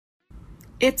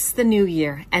It's the new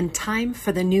year and time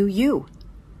for the new you.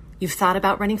 You've thought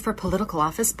about running for political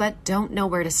office but don't know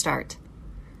where to start.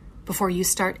 Before you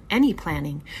start any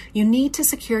planning, you need to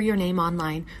secure your name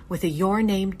online with a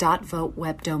yourname.vote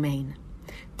web domain.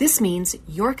 This means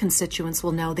your constituents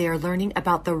will know they are learning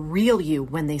about the real you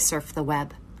when they surf the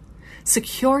web.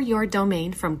 Secure your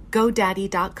domain from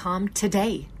GoDaddy.com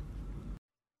today.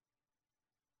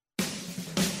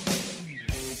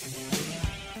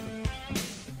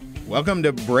 Welcome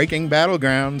to Breaking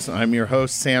Battlegrounds. I'm your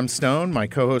host, Sam Stone. My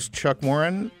co-host, Chuck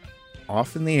Warren,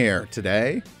 off in the air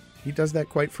today. He does that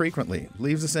quite frequently.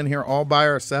 Leaves us in here all by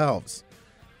ourselves.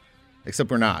 Except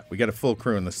we're not. We got a full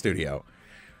crew in the studio.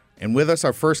 And with us,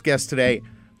 our first guest today,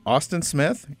 Austin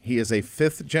Smith. He is a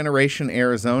fifth-generation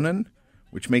Arizonan,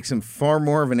 which makes him far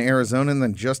more of an Arizonan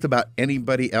than just about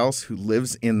anybody else who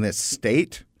lives in this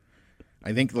state.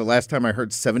 I think the last time I heard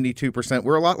 72%,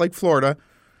 we're a lot like Florida.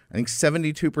 I think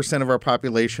 72% of our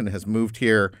population has moved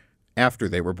here after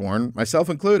they were born, myself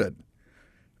included.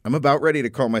 I'm about ready to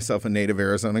call myself a native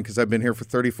Arizonan because I've been here for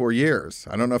 34 years.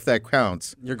 I don't know if that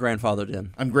counts. You're grandfathered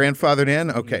in. I'm grandfathered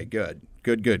in? Okay, good.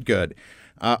 Good.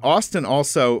 Austin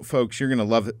also, folks, you're going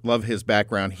to love his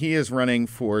background. He is running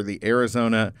for the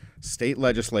Arizona State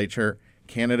Legislature,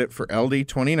 candidate for LD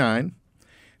 29.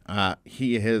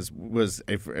 He was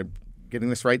getting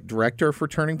this right, director for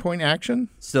Turning Point Action?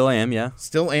 Still am, yeah.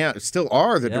 Still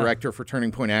are the director for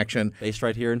Turning Point Action. Based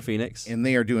right here in Phoenix. And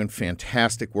they are doing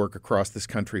fantastic work across this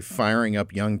country, firing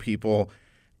up young people.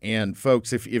 And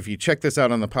folks, if you check this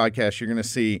out on the podcast, you're going to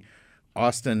see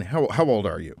Austin. How old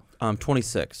are you?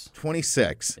 26.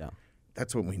 26. Yeah.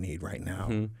 That's what we need right now.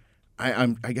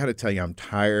 Mm-hmm. I got to tell you, I'm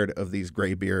tired of these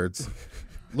gray beards.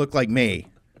 Look like me.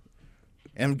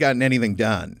 Haven't gotten anything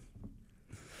done.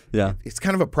 Yeah. It's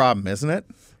kind of a problem, isn't it?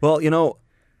 Well,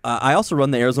 I also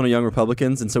run the Arizona Young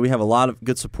Republicans, and so we have a lot of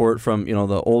good support from,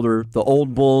 the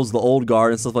old bulls, the old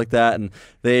guard and stuff like that, and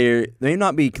they may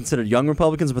not be considered young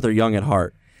Republicans, but they're young at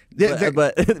heart.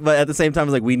 But at the same time,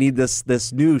 it's like we need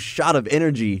this new shot of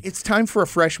energy. It's time for a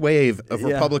fresh wave of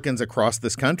Republicans across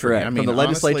this country. Correct. I mean, from the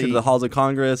legislature honestly, to the halls of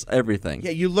Congress, everything.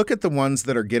 Yeah, you look at the ones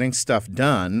that are getting stuff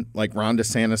done, like Ron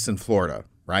DeSantis in Florida,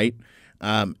 right?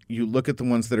 You look at the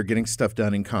ones that are getting stuff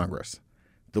done in Congress,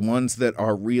 the ones that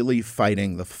are really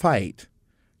fighting the fight.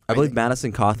 I believe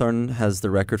Madison Cawthorn has the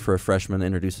record for a freshman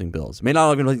introducing bills. May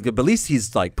not even, but at least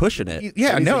he's like pushing it.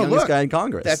 Yeah, he's the youngest look, guy in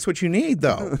Congress. That's what you need,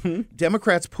 though.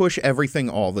 Democrats push everything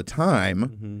all the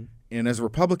time, and as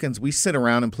Republicans, we sit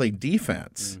around and play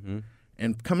defense.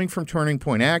 And coming from Turning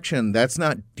Point Action,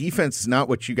 defense is not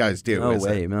what you guys do.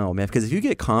 No, man. Because if you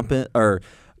get competent or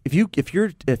if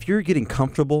you're getting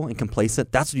comfortable and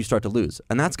complacent, that's when you start to lose.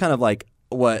 And that's kind of like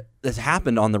what has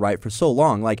happened on the right for so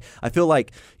long. Like, I feel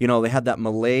like, they had that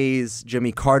malaise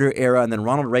Jimmy Carter era, and then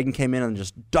Ronald Reagan came in and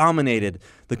just dominated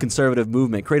the conservative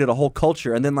movement, created a whole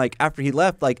culture. And then, like, after he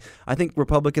left, like, I think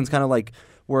Republicans kind of like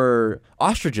were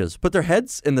ostriches, put their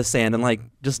heads in the sand and like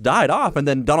just died off. And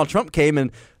then Donald Trump came,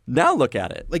 and now look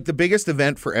at it. Like, the biggest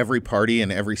event for every party in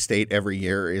every state every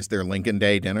year is their Lincoln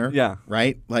Day dinner. Yeah.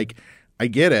 Right? Like, I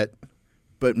get it,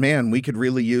 but man, we could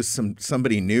really use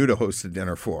somebody new to host a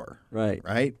dinner for.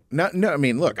 Right. No, I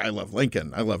mean, look, I love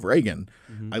Lincoln. I love Reagan.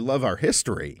 I love our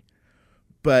history.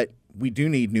 But we do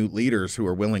need new leaders who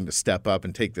are willing to step up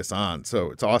and take this on. So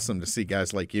it's awesome to see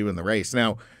guys like you in the race.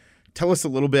 Now, tell us a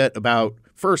little bit about,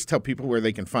 first, tell people where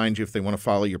they can find you if they want to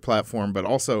follow your platform, but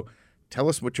also tell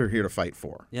us what you're here to fight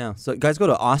for. Yeah. So, guys, go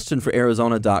to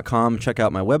austinforarizona.com. Check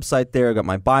out my website there. I got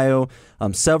my bio,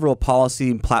 several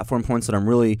policy platform points that I'm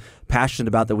really passionate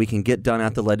about that we can get done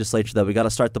at the legislature, that we got to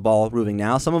start the ball moving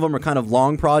now. Some of them are kind of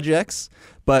long projects,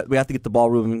 but we have to get the ball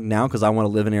moving now because I want to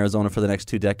live in Arizona for the next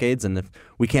 2 decades. And if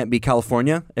we can't be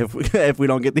California, if we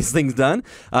don't get these things done.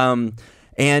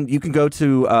 And you can go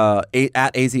to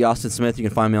at AZ Austin Smith. You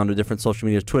can find me on the different social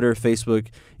media, Twitter, Facebook,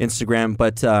 Instagram.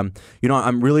 But,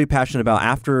 I'm really passionate about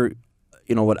after,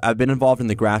 what I've been involved in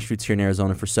the grassroots here in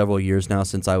Arizona for several years now,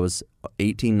 since I was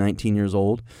 18, 19 years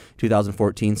old,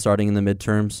 2014, starting in the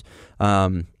midterms.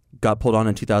 Got pulled on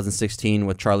in 2016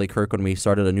 with Charlie Kirk when we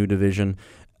started a new division,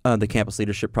 the Campus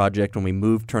Leadership Project, when we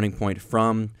moved Turning Point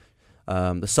from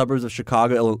the suburbs of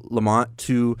Chicago, Lamont,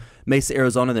 to Mesa,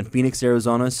 Arizona, then Phoenix,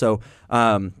 Arizona. So,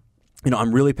 I'm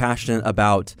really passionate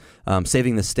about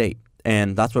saving the state,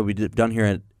 and that's what we've done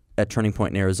here at Turning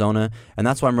Point in Arizona, and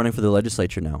that's why I'm running for the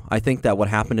legislature now. I think that what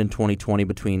happened in 2020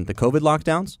 between the COVID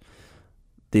lockdowns,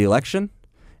 the election,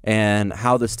 and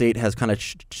how the state has kind of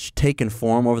taken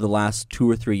form over the last 2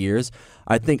 or 3 years,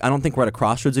 I don't think we're at a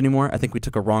crossroads anymore. I think we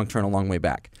took a wrong turn a long way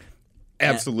back.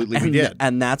 Absolutely, we did.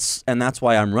 And that's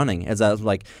why I'm running. As I was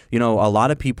like, a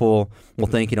lot of people will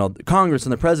think, Congress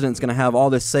and the president's going to have all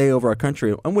this say over our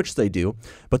country, and which they do.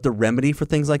 But the remedy for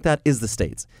things like that is the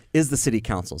states, is the city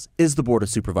councils, is the board of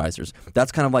supervisors.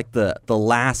 That's kind of like the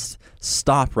last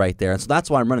stop right there. And so that's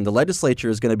why I'm running. The legislature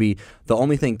is going to be the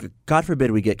only thing. God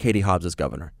forbid we get Katie Hobbs as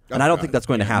governor. And I don't think that's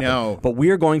going to happen. No. But we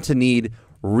are going to need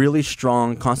really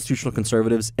strong constitutional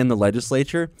conservatives in the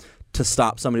legislature to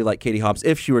stop somebody like Katie Hobbs.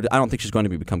 If she were to, I don't think she's going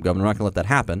to become governor. We're not going to let that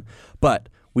happen. But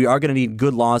we are going to need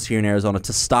good laws here in Arizona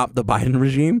to stop the Biden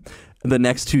regime the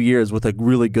next 2 years with a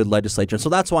really good legislature. So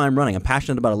that's why I'm running. I'm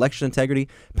passionate about election integrity,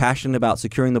 passionate about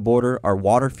securing the border, our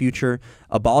water future,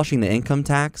 abolishing the income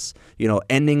tax,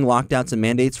 ending lockdowns and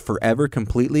mandates forever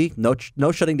completely,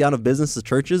 no shutting down of businesses,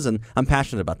 churches, and I'm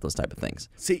passionate about those type of things.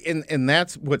 See, and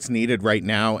that's what's needed right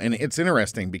now. And it's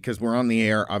interesting because we're on the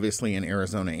air, obviously, in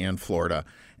Arizona and Florida.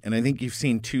 And I think you've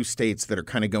seen two states that are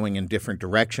kind of going in different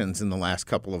directions in the last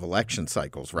couple of election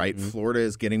cycles, right? Mm-hmm. Florida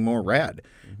is getting more red.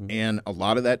 Mm-hmm. And a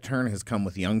lot of that turn has come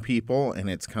with young people, and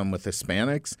it's come with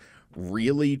Hispanics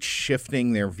really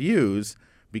shifting their views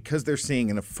because they're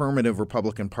seeing an affirmative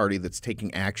Republican Party that's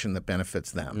taking action that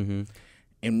benefits them. Mm-hmm.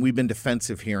 And we've been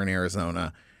defensive here in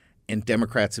Arizona, and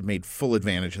Democrats have made full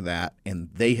advantage of that, and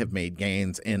they have made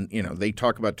gains. And, they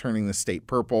talk about turning the state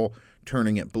purple,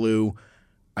 turning it blue.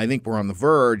 I think we're on the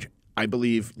verge. I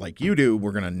believe, like you do,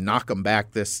 we're going to knock them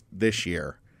back this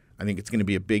year. I think it's going to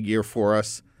be a big year for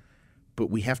us, but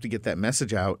we have to get that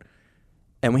message out.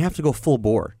 And we have to go full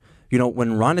bore.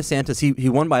 When Ron DeSantis, he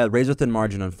won by a razor-thin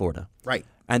margin in Florida. Right.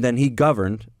 And then he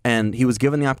governed, and he was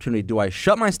given the opportunity, do I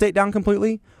shut my state down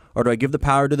completely, or do I give the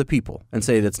power to the people and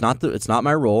say it's not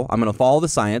my role, I'm going to follow the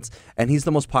science, and he's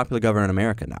the most popular governor in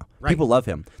America now. Right. People love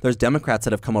him. There's Democrats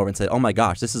that have come over and said, oh my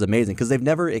gosh, this is amazing, because they've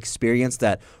never experienced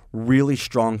that really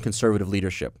strong conservative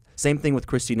leadership. Same thing with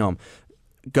Kristi Noem.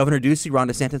 Governor Ducey, Ron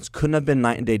DeSantis couldn't have been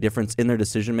night and day difference in their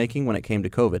decision-making when it came to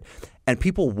COVID. And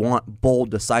people want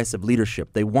bold, decisive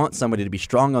leadership. They want somebody to be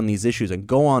strong on these issues and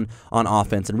go on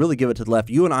offense and really give it to the left.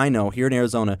 You and I know here in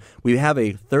Arizona, we have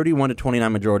a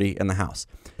 31-29 majority in the House.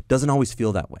 Doesn't always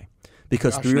feel that way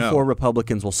because three or four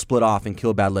Republicans will split off and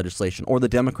kill bad legislation, or the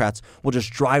Democrats will just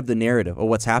drive the narrative of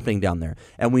what's happening down there.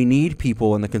 And we need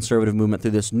people in the conservative movement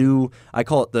through this new, I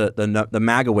call it the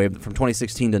MAGA wave from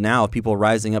 2016 to now, of people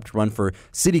rising up to run for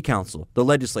city council, the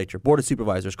legislature, board of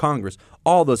supervisors, Congress,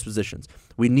 all those positions.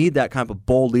 We need that kind of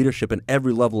bold leadership in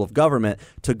every level of government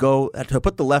to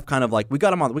put the left kind of like, we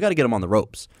got to get them on the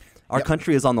ropes. Our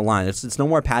country is on the line. It's no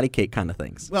more patty cake kind of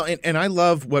things. Well, and I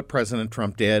love what President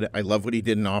Trump did. I love what he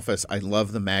did in office. I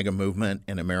love the MAGA movement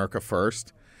and America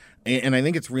First. And I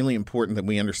think it's really important that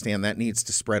we understand that needs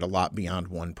to spread a lot beyond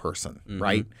one person, mm-hmm.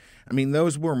 right? I mean,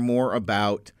 those were more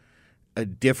about a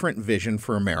different vision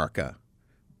for America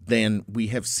than we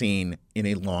have seen in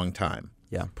a long time.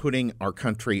 Yeah. Putting our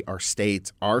country, our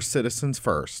states, our citizens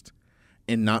first,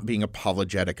 and not being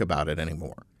apologetic about it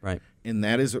anymore. Right. And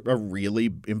that is a really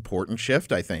important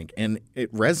shift, I think. And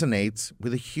it resonates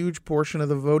with a huge portion of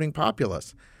the voting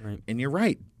populace. Right. And you're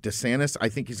right. DeSantis, I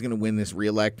think he's going to win this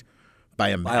reelect by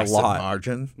a massive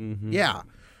margin. Mm-hmm. Yeah.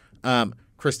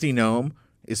 Kristi Noem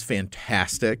is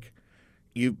fantastic.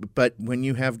 But when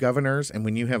you have governors and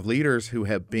when you have leaders who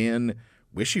have been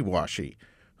wishy-washy,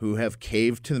 who have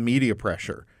caved to the media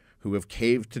pressure, who have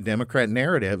caved to Democrat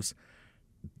narratives,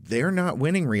 they're not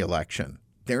winning re-election.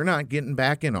 They're not getting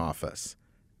back in office.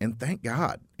 And thank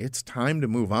God, it's time to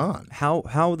move on.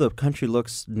 How the country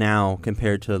looks now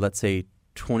compared to, let's say,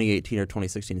 2018 or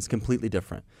 2016 is completely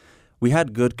different. We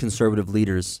had good conservative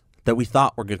leaders that we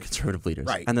thought were good conservative leaders.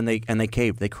 Right. And then they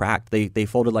caved, they cracked, they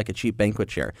folded like a cheap banquet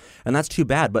chair. And that's too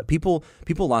bad. But people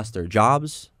lost their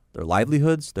jobs, their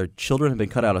livelihoods, their children have been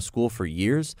cut out of school for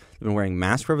years. They've been wearing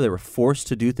masks forever. They were forced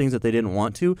to do things that they didn't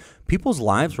want to. People's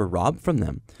lives were robbed from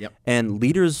them. Yep. And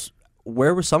leaders,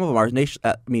 where were some of them? Our nation,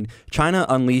 China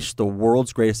unleashed the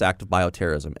world's greatest act of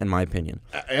bioterrorism, in my opinion.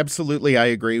 Absolutely, I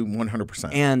agree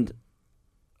 100%. And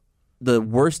the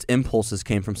worst impulses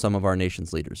came from some of our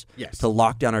nation's leaders. Yes. To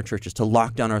lock down our churches, to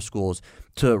lock down our schools,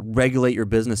 to regulate your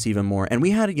business even more. And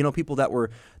we had, people that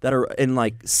are in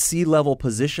like C-level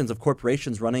positions of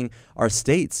corporations running our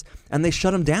states, and they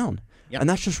shut them down. Yep. And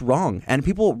that's just wrong. And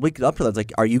people wake up to that. It's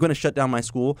like, are you going to shut down my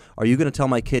school? Are you going to tell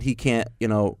my kid he can't,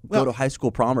 go to high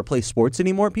school prom or play sports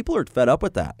anymore? People are fed up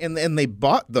with that. And they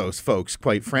bought those folks,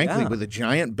 quite frankly, with a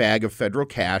giant bag of federal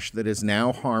cash that is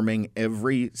now harming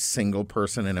every single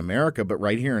person in America. But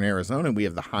right here in Arizona, we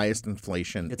have the highest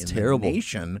inflation the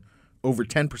nation, over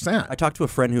 10%. I talked to a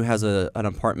friend who has an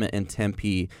apartment in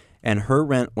Tempe, and her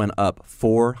rent went up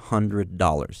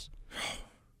 $400.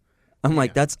 I'm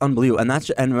like, that's unbelievable.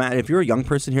 And Matt, if you're a young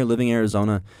person here living in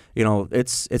Arizona,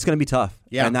 it's going to be tough.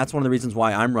 Yeah. And that's one of the reasons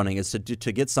why I'm running is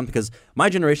to get something, because my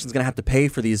generation is going to have to pay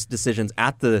for these decisions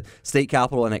at the state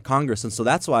capitol and at Congress. And so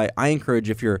that's why I encourage,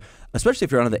 especially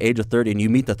if you're under the age of 30 and you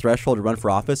meet the threshold to run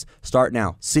for office, start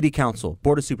now. City council,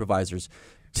 board of supervisors,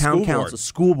 town council,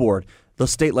 school board, the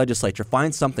state legislature.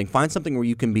 Find something where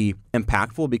you can be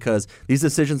impactful, because these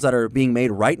decisions that are being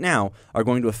made right now are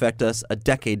going to affect us a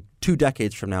decade, 2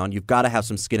 decades from now, and you've got to have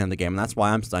some skin in the game, and that's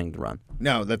why I'm starting to run.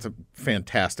 No, that's a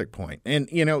fantastic point. And,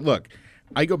 look,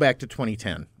 I go back to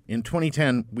 2010. In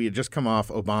 2010, we had just come off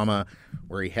Obama,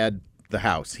 where he had the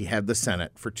House, he had the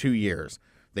Senate for 2 years.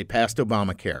 They passed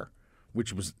Obamacare,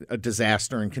 which was a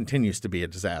disaster and continues to be a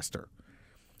disaster.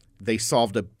 They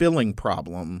solved a billing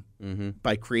problem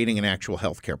by creating an actual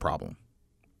health care problem,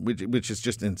 which is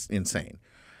just insane.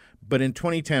 But in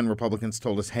 2010, Republicans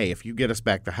told us, hey, if you get us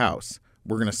back the House,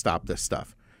 we're going to stop this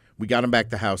stuff. We got them back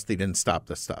the House. They didn't stop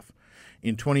this stuff.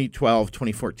 In 2012,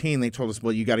 2014, they told us,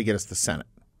 well, you got to get us the Senate.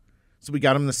 So we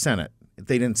got them the Senate.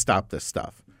 They didn't stop this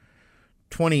stuff.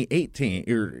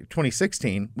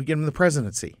 2016, we get them the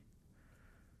presidency.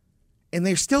 And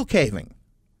they're still caving.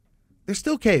 They're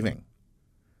still caving.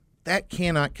 That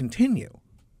cannot continue.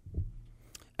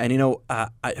 And,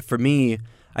 for me,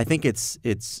 I think it's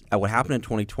what happened in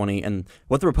 2020 and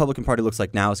what the Republican Party looks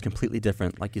like now is completely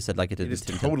different, like you said, like it did. It is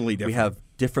totally different. We have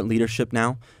different leadership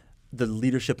now. The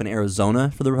leadership in Arizona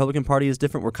for the Republican Party is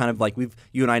different. We're kind of like,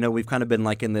 you and I know we've kind of been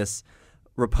like in this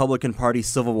Republican Party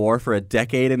civil war for a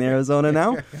decade in Arizona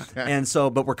now. And so,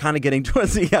 but we're kind of getting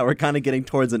towards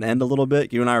an end a little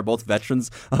bit. You and I are both veterans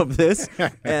of this.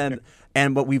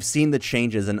 But we've seen the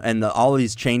changes and all of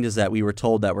these changes that we were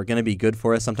told that were going to be good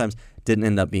for us sometimes didn't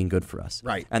end up being good for us.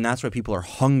 Right. And that's why people are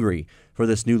hungry for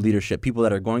this new leadership, people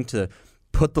that are going to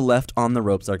put the left on the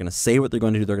ropes. They're going to say what they're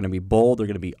going to do. They're going to be bold. They're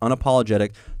going to be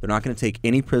unapologetic. They're not going to take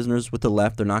any prisoners with the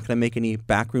left. They're not going to make any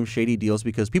backroom shady deals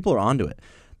because people are onto it.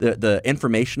 The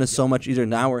information is so much easier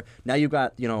now. Now you've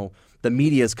got, the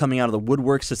media is coming out of the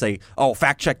woodworks to say, oh,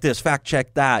 fact check this, fact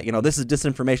check that. This is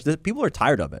disinformation. People are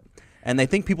tired of it. And they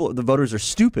think the voters are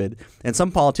stupid, and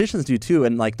some politicians do too.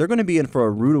 And they're going to be in for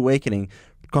a rude awakening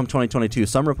come 2022.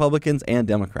 Some Republicans and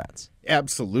Democrats.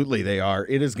 Absolutely, they are.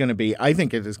 I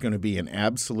think it is going to be an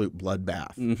absolute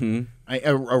bloodbath. Mm-hmm.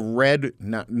 A red,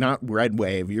 not red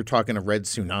wave. You're talking a red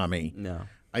tsunami. No.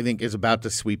 I think is about to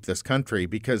sweep this country,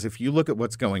 because if you look at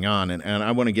what's going on, and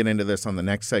I want to get into this on the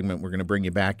next segment. We're going to bring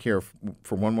you back here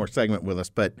for one more segment with us.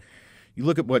 But you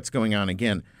look at what's going on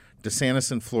again.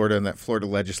 DeSantis in Florida and that Florida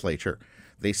legislature,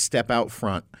 they step out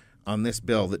front on this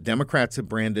bill that Democrats have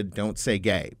branded Don't Say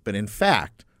Gay. But in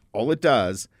fact, all it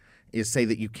does is say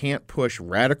that you can't push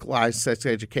radicalized sex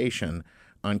education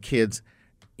on kids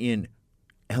in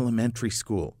elementary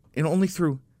school and only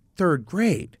through 3rd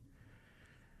grade.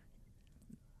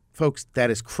 Folks, that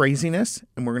is craziness,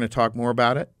 and we're going to talk more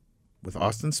about it with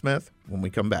Austin Smith when we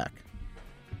come back.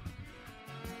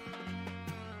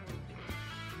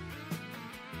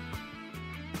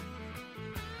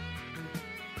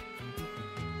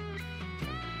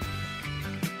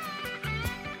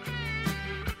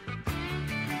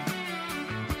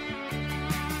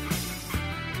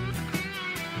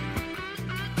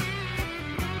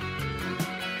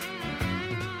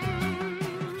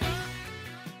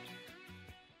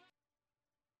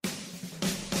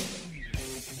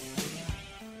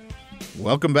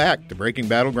 Welcome back to Breaking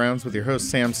Battlegrounds with your host,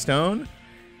 Sam Stone.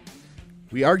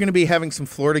 We are going to be having some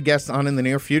Florida guests on in the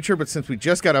near future, but since we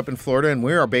just got up in Florida and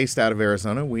we are based out of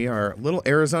Arizona, we are a little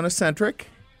Arizona-centric.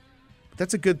 But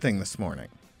that's a good thing this morning.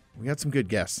 We got some good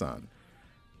guests on.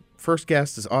 First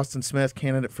guest is Austin Smith,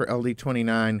 candidate for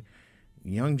LD29,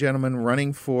 young gentleman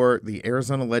running for the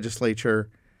Arizona legislature.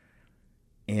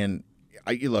 And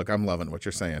look, I'm loving what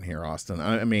you're saying here, Austin.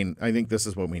 I mean, I think this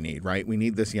is what we need, right? We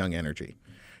need this young energy.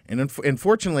 And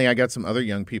unfortunately, I got some other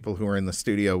young people who are in the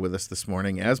studio with us this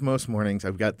morning. As most mornings,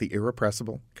 I've got the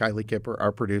irrepressible Kylie Kipper,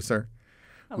 our producer.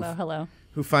 Hello.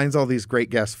 Who finds all these great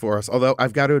guests for us. Although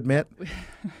I've got to admit,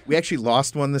 we actually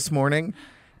lost one this morning,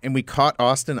 and we caught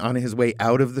Austin on his way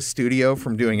out of the studio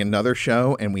from doing another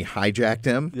show, and we hijacked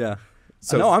him. Yeah.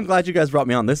 So no, I'm glad you guys brought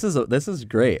me on. This is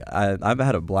great. I've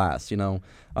had a blast.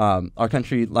 Our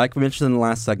country, like we mentioned in the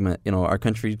last segment, our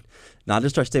country, not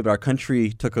just our state, but our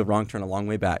country took a wrong turn a long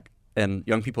way back. And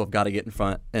young people have got to get in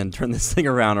front and turn this thing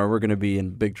around, or we're going to be in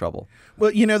big trouble.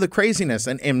 Well, the craziness,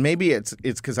 and maybe it's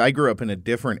because I grew up in a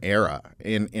different era,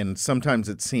 and sometimes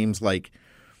it seems like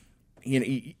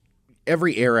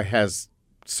every era has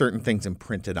certain things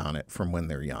imprinted on it from when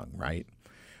they're young, right?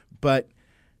 But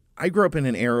I grew up in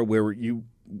an era where you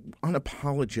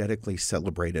unapologetically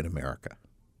celebrated America.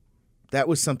 That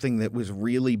was something that was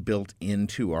really built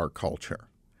into our culture.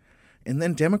 And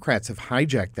then Democrats have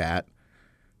hijacked that,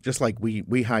 just like we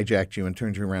hijacked you and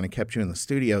turned you around and kept you in the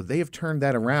studio. They have turned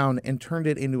that around and turned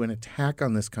it into an attack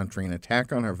on this country, an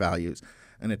attack on our values,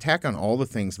 an attack on all the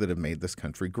things that have made this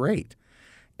country great.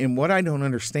 And what I don't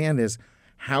understand is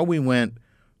how we went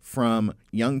from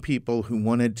young people who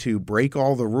wanted to break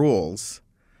all the rules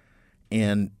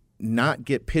and not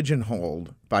get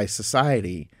pigeonholed by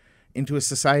society into a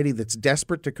society that's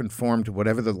desperate to conform to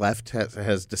whatever the left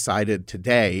has decided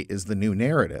today is the new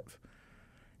narrative.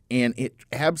 And it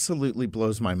absolutely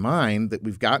blows my mind that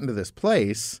we've gotten to this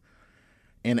place.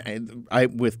 And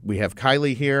we have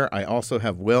Kylie here. I also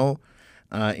have Will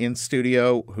in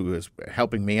studio, who is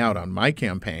helping me out on my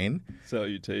campaign.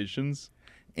 Salutations.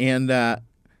 And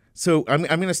so I'm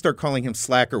going to start calling him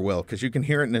Slacker Will, because you can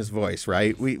hear it in his voice,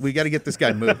 right? We got to get this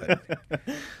guy moving.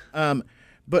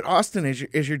 But Austin,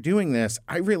 as you're doing this,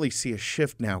 I really see a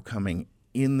shift now coming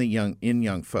in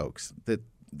young folks, that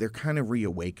they're kind of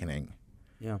reawakening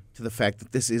to the fact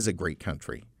that this is a great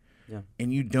country. Yeah.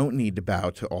 And you don't need to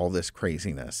bow to all this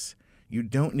craziness. You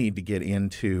don't need to get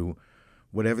into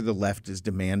whatever the left is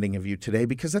demanding of you today,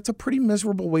 because that's a pretty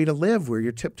miserable way to live, where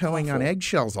you're tiptoeing on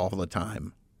eggshells all the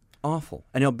time. Awful.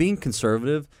 And being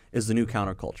conservative is the new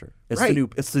counterculture. It's right.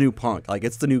 the new punk. Like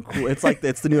it's the new cool. It's like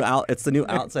it's the new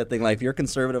outside thing. Like if you're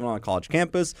conservative on a college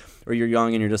campus, or you're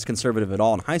young and you're just conservative at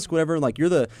all in high school, whatever. Like you're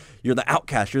the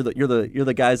outcast. You're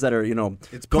the guys that are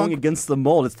it's going punk against the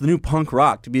mold. It's the new punk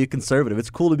rock to be a conservative.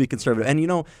 It's cool to be conservative.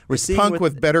 And we're seeing punk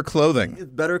with better clothing.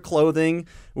 Better clothing.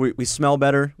 We smell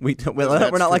better. We're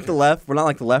not like the left. We're not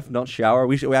like the left. Don't shower.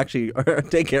 We actually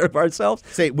take care of ourselves.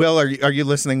 Say, Will, are you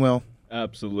listening, Will?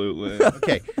 Absolutely.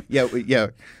 Okay. Yeah.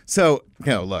 So,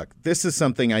 look, this is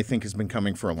something I think has been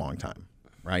coming for a long time,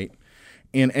 right?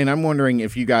 And I'm wondering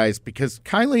if you guys, because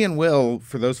Kylie and Will,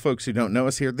 for those folks who don't know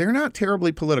us here, they're not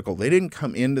terribly political. They didn't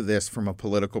come into this from a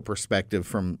political perspective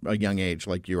from a young age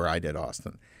like you or I did,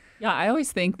 Austin. Yeah, I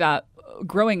always think that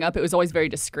growing up, it was always very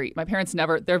discreet. My parents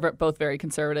they're both very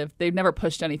conservative. They've never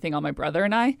pushed anything on my brother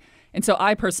and I. And so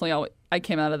I personally, I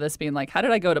came out of this being like, how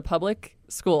did I go to public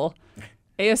school,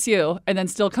 ASU, and then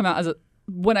still come out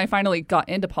when I finally got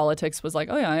into politics was like,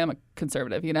 oh yeah, I am a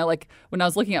conservative. Like when I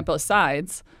was looking at both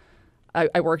sides,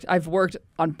 I've worked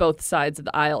on both sides of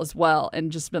the aisle as well,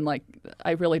 and just been like,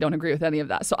 I really don't agree with any of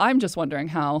that. So I'm just wondering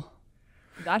how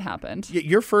that happened.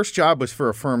 Your first job was for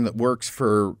a firm that works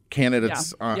for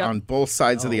candidates on both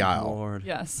sides of the aisle. Lord.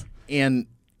 Yes. And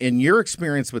your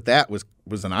experience with that was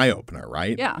an eye-opener,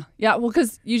 right? Yeah. Well,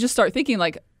 because you just start thinking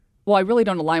like, well, I really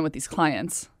don't align with these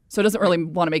clients. So it doesn't really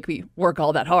want to make me work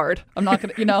all that hard. I'm not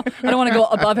going to, I don't want to go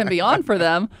above and beyond for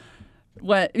them.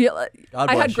 I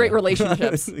had great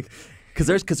relationships. Because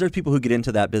there's people who get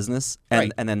into that business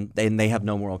and then they have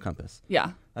no moral compass.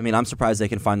 Yeah. I mean, I'm surprised they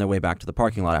can find their way back to the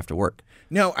parking lot after work.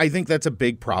 No, I think that's a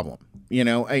big problem.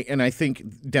 And I think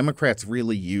Democrats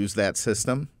really use that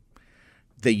system.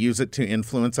 They use it to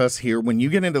influence us here. When you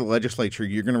get into the legislature,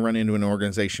 you're going to run into an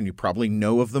organization, you probably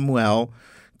know of them well,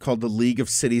 called the League of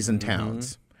Cities and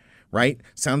Towns. Right?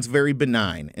 Sounds very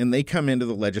benign. And they come into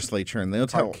the legislature and they'll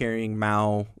tell carrying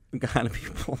Mao kind of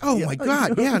people. Oh my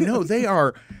God. Yeah, no, they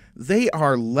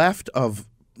are left of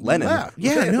Lenin. Left.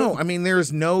 Yeah, no. I mean,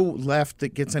 there's no left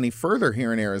that gets any further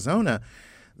here in Arizona.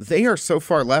 They are so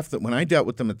far left that when I dealt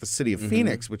with them at the city of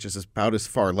Phoenix, which is about as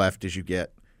far left as you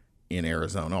get in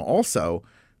Arizona, also,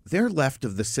 they're left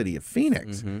of the city of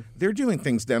Phoenix. They're doing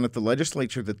things down at the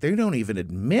legislature that they don't even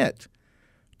admit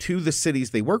to the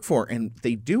cities they work for, and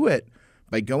they do it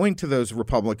by going to those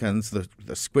Republicans, the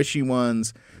squishy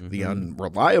ones, the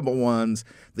unreliable ones.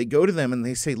 They go to them and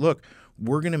they say, look,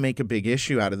 we're going to make a big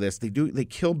issue out of this. They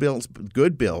kill bills,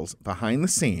 good bills, behind the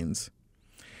scenes,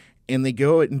 and they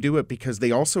go and do it because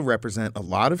they also represent a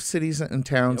lot of cities and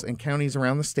towns and counties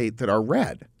around the state that are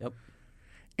red. Yep.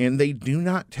 And they do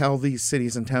not tell these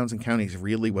cities and towns and counties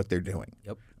really what they're doing.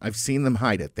 Yep. I've seen them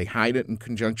hide it. They hide it in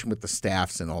conjunction with the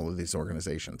staffs in all of these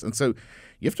organizations. And so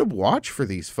you have to watch for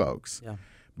these folks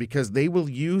because they will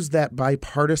use that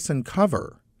bipartisan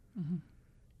cover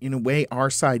in a way our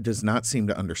side does not seem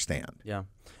to understand. Yeah.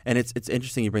 And it's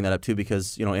interesting you bring that up, too,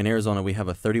 because, in Arizona, we have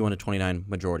a 31-29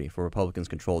 majority for Republicans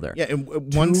control there. Yeah,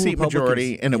 and one-seat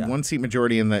majority and a one-seat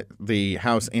majority in the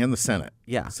House and the Senate.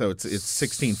 Yeah. So it's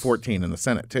 16-14 in the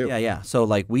Senate, too. Yeah. So,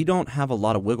 we don't have a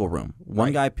lot of wiggle room.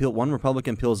 One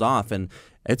Republican peels off, and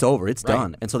it's over. It's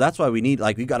done. And so that's why we need,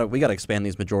 we got to expand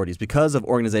these majorities. Because of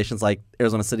organizations like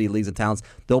Arizona City Leagues and Towns,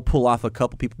 they'll pull off a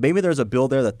couple people. Maybe there's a bill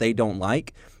there that they don't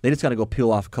like. They just got to go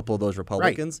peel off a couple of those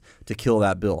Republicans to kill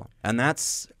that bill. And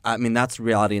that's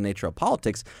reality and nature of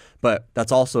politics. But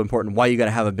that's also important why you got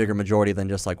to have a bigger majority than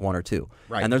just like one or two.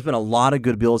 Right. And there's been a lot of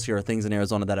good bills here, things in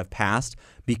Arizona that have passed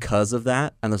because of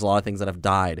that, and there's a lot of things that have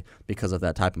died because of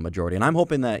that type of majority. And I'm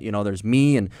hoping that, there's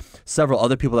me and several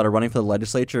other people that are running for the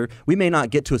legislature. We may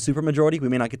not get to a supermajority, we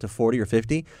may not get to 40 or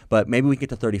 50, but maybe we get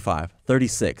to 35,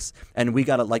 36. And we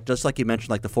got to, just like you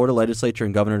mentioned, like the Florida legislature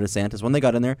and Governor DeSantis, when they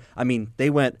got in there, they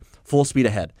went full speed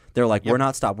ahead. They're like, We're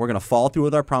not stopped. We're going to follow through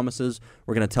with our promises.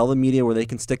 We're going to tell the media where they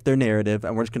can stick their narrative,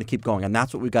 and we're just going to keep going. And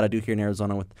that's what we've got to do here in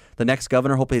Arizona with the next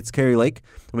governor. Hopefully it's Kari Lake.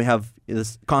 And we have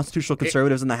this constitutional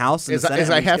conservatives in the House and the Senate. As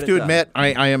I have to admit,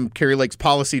 I am Kari Lake's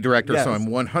policy director, so I'm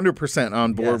 100%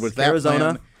 on board with that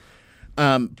Arizona.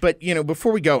 Plan. But,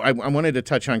 before we go, I wanted to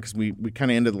touch on, because we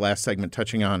kind of ended the last segment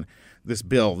touching on this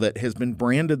bill that has been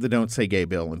branded the Don't Say Gay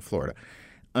bill in Florida.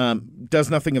 Does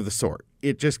nothing of the sort.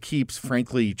 It just keeps,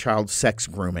 frankly, child sex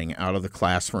grooming out of the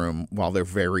classroom while they're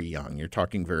very young. You're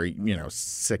talking very,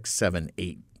 6, 7,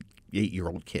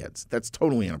 8-year-old kids. That's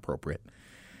totally inappropriate.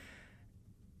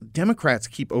 Democrats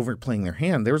keep overplaying their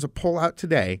hand. There was a poll out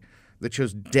today that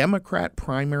shows Democrat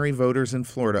primary voters in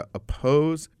Florida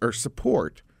oppose or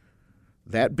support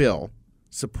that bill,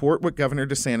 support what Governor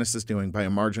DeSantis is doing by a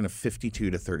margin of 52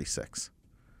 to 36.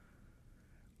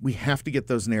 We have to get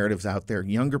those narratives out there.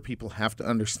 Younger people have to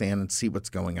understand and see what's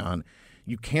going on.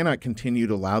 You cannot continue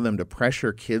to allow them to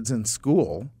pressure kids in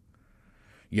school.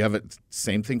 You have it,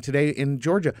 same thing today in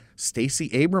Georgia. Stacey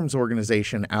Abrams'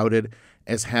 organization outed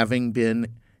as having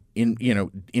been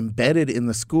embedded in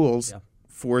the schools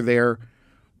for their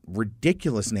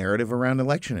ridiculous narrative around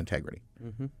election integrity.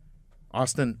 Mm-hmm.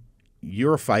 Austin,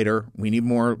 you're a fighter. We need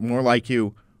more like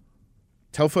you.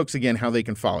 Tell folks again how they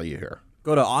can follow you here.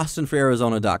 Go to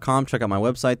austinforarizona.com. Check out my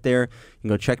website there. You can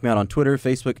go check me out on Twitter,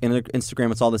 Facebook, and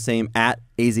Instagram. It's all the same, at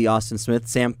AZAustinSmith.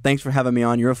 Sam, thanks for having me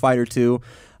on. You're a fighter, too.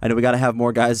 I know we got to have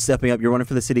more guys stepping up. You're running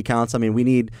for the city council. We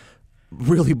need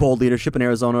really bold leadership in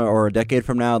Arizona, or a decade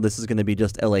from now, this is going to be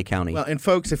just L.A. County. Well, and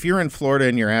folks, if you're in Florida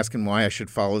and you're asking why I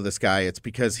should follow this guy, it's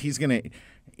because he's going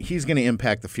to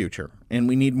impact the future, and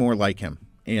we need more like him.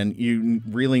 And you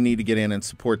really need to get in and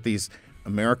support these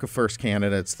America First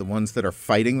candidates, the ones that are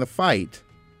fighting the fight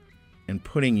and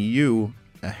putting you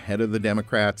ahead of the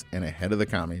Democrats and ahead of the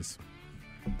commies.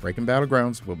 Breaking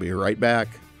Battlegrounds. We'll be right back.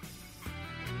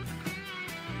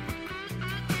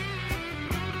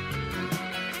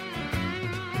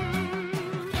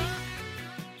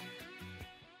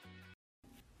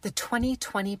 The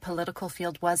 2020 political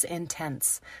field was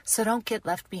intense, so don't get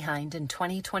left behind in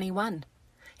 2021.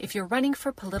 If you're running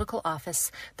for political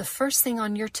office, the first thing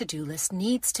on your to-do list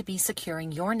needs to be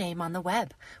securing your name on the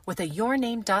web with a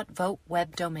yourname.vote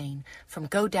web domain from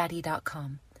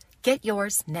GoDaddy.com. Get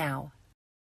yours now.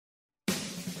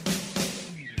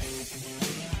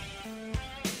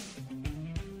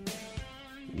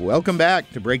 Welcome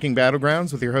back to Breaking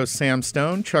Battlegrounds with your host, Sam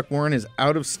Stone. Chuck Warren is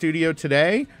out of studio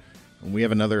today. We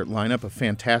have another lineup of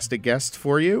fantastic guests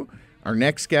for you. Our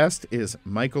next guest is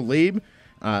Michael Lieb.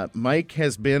 Mike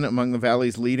has been among the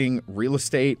Valley's leading real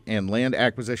estate and land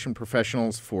acquisition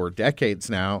professionals for decades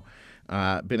now.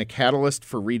 Been a catalyst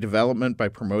for redevelopment by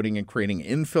promoting and creating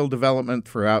infill development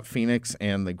throughout Phoenix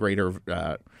and the greater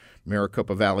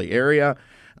Maricopa Valley area,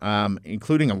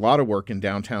 including a lot of work in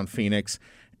downtown Phoenix.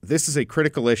 This is a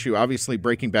critical issue. Obviously,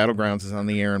 Breaking Battlegrounds is on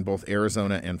the air in both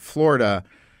Arizona and Florida,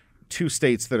 two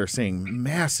states that are seeing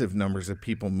massive numbers of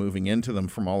people moving into them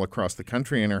from all across the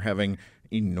country and are having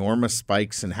enormous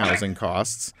spikes in housing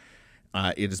costs.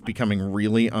 It is becoming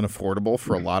really unaffordable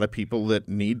for a lot of people that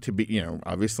need to be,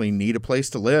 obviously need a place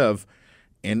to live.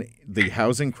 And the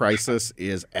housing crisis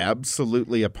is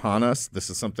absolutely upon us. This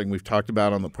is something we've talked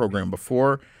about on the program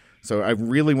before. So I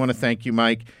really want to thank you,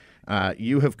 Mike.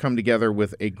 You have come together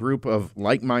with a group of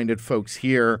like-minded folks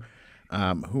here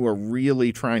who are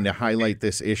really trying to highlight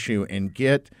this issue and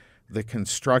get the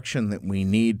construction that we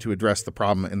need to address the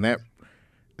problem. And that,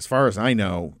 as far as I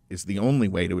know, is the only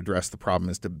way to address the problem,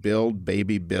 is to build,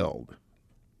 baby, build.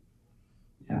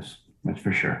 Yes, that's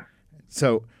for sure.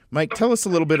 So, Mike, tell us a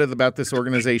little bit about this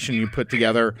organization you put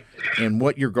together and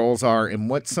what your goals are and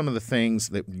what some of the things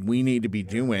that we need to be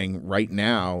doing right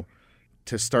now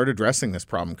to start addressing this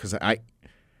problem. Because I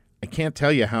can't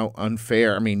tell you how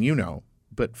unfair,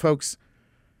 but folks,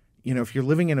 if you're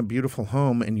living in a beautiful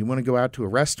home and you want to go out to a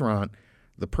restaurant,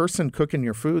 the person cooking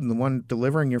your food and the one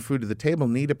delivering your food to the table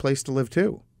need a place to live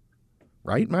too.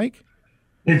 Right, Mike?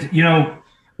 It's,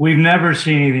 we've never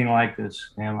seen anything like this.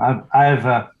 I've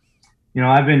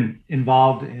been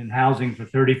involved in housing for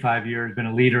 35 years, been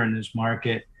a leader in this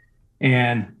market.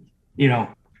 And,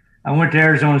 I went to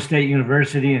Arizona State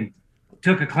University and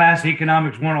took a class,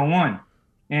 Economics 101.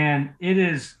 And it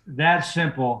is that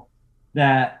simple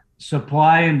that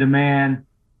supply and demand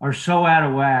are so out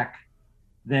of whack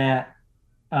that,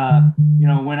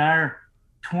 when our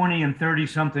 20 and 30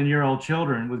 something year old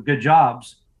children with good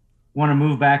jobs want to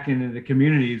move back into the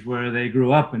communities where they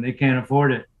grew up and they can't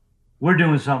afford it, we're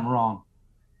doing something wrong.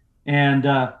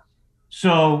 And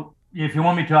so if you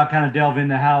want me to, I'll kind of delve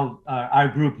into how our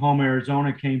group Home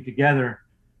Arizona came together,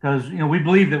 because we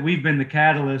believe that we've been the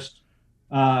catalyst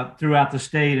throughout the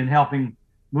state in helping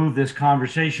move this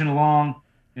conversation along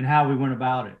and how we went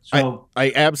about it. So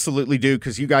I absolutely do,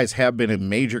 because you guys have been a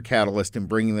major catalyst in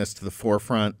bringing this to the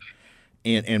forefront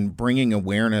and bringing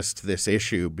awareness to this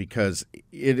issue, because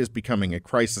it is becoming a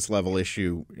crisis level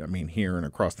issue, I mean, here and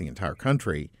across the entire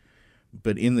country.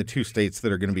 But in the 2 states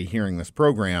that are going to be hearing this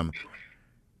program,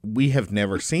 we have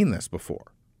never seen this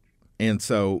before. And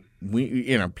so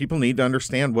people need to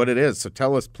understand what it is. So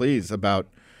tell us, please, about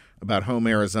Home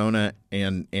Arizona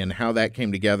and how that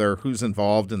came together, who's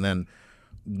involved, and then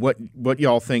what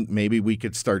y'all think maybe we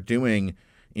could start doing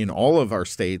in all of our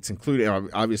states, including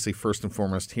obviously first and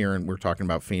foremost here, and we're talking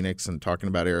about Phoenix and talking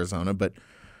about Arizona, but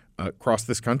across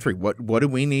this country, what do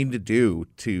we need to do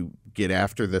to get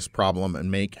after this problem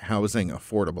and make housing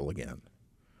affordable again?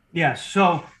 Yes.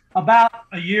 So about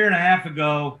a year and a half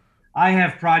ago, I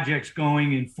have projects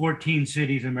going in 14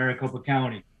 cities in Maricopa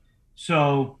County.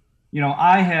 So,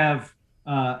 I have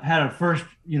had a front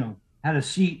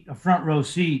row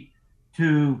seat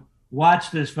to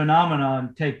watch this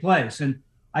phenomenon take place. And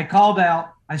I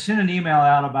sent an email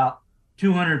out about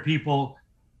 200 people,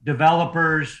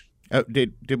 developers. Oh,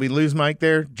 did we lose Mike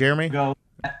there, Jeremy?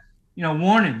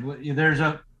 Warning,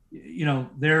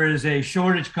 there is a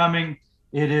shortage coming.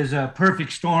 It is a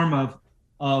perfect storm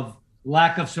of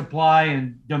lack of supply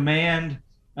and demand,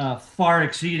 far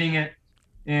exceeding it.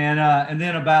 And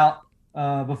then about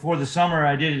before the summer,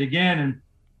 I did it again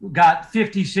and got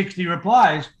 50, 60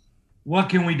 replies. What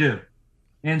can we do?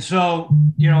 And so,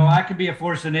 I can be a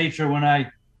force of nature when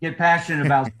I get passionate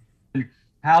about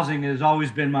housing. Has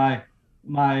always been my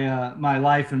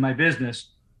life and my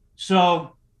business.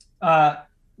 So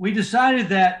we decided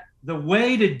that the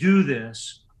way to do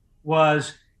this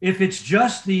was, if it's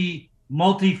just the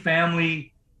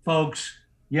multifamily folks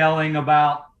yelling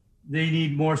about they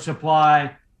need more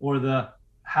supply, or the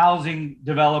housing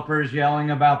developers yelling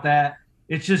about that,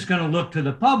 it's just going to look to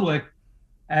the public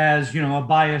as, a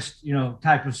biased,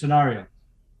 type of scenario.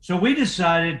 So we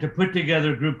decided to put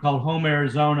together a group called Home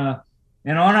Arizona.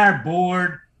 And on our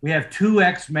board, we have 2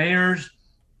 ex-mayors.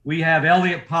 We have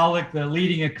Elliot Pollock, the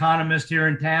leading economist here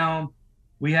in town.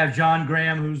 We have John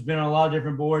Graham, who's been on a lot of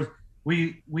different boards.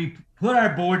 We put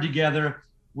our board together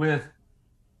with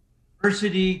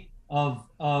diversity of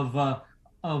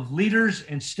leaders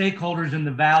and stakeholders in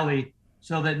the Valley,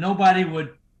 so that nobody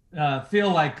would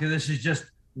feel like this is just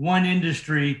one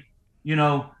industry,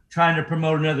 trying to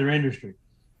promote another industry.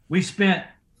 We spent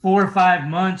 4 or 5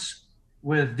 months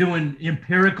with doing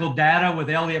empirical data with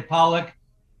Elliot Pollock.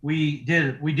 We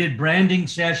did branding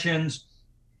sessions,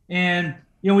 and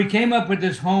we came up with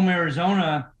this Home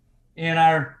Arizona.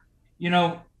 And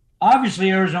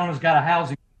obviously Arizona's got a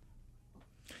housing.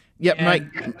 Yeah,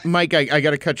 Mike, I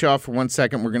got to cut you off for 1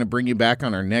 second. We're going to bring you back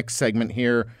on our next segment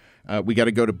here. We got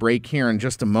to go to break here in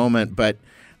just a moment, but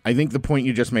I think the point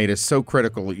you just made is so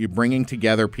critical. You're bringing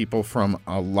together people from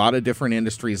a lot of different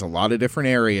industries, a lot of different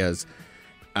areas,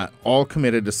 all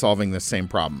committed to solving this same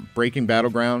problem. Breaking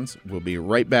Battlegrounds. We'll be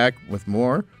right back with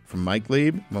more from Mike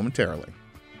Lieb momentarily.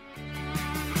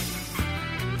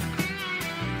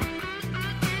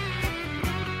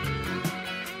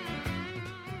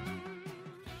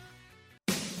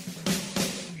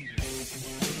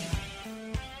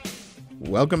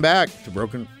 Welcome back to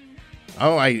Broken.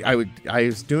 Oh, I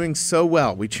was doing so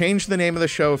well. We changed the name of the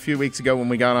show a few weeks ago when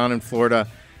we got on in Florida.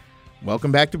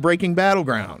 Welcome back to Breaking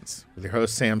Battlegrounds with your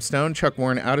host, Sam Stone. Chuck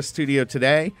Warren out of studio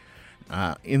today.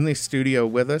 In the studio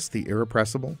with us, the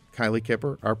irrepressible Kylie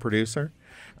Kipper, our producer.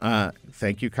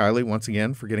 Thank you, Kylie, once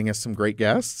again for getting us some great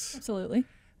guests. Absolutely.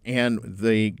 And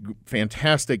the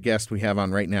fantastic guest we have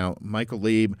on right now, Michael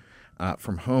Lieb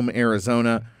from Home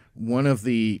Arizona. One of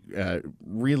the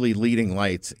really leading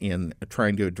lights in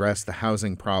trying to address the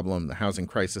housing problem, the housing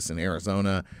crisis in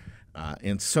Arizona.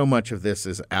 And so much of this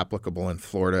is applicable in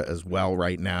Florida as well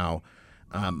right now.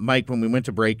 Mike, when we went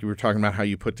to break, you were talking about how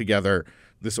you put together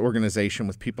this organization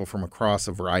with people from across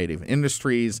a variety of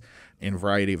industries and a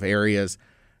variety of areas.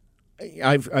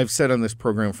 I've said on this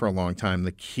program for a long time,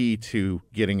 the key to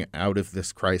getting out of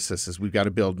this crisis is we've got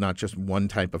to build not just one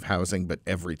type of housing, but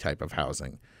every type of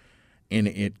housing. And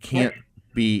it can't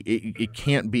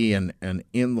be an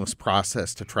endless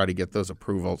process to try to get those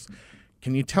approvals.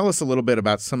 Can you tell us a little bit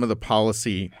about some of the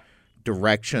policy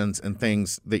directions and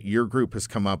things that your group has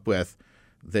come up with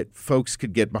that folks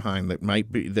could get behind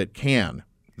that can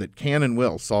and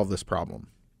will solve this problem?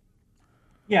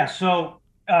 Yeah, so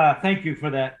thank you for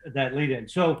that lead in.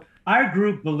 So our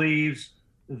group believes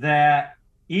that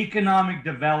economic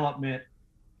development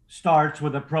starts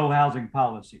with a pro-housing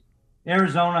policy.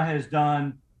 Arizona has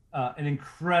done an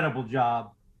incredible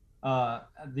job.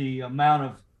 The amount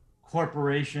of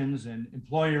corporations and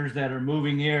employers that are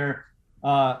moving here,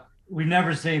 we've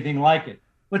never seen anything like it.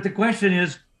 But the question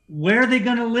is, where are they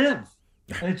going to live?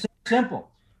 It's simple.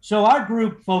 So our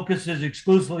group focuses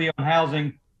exclusively on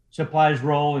housing supply's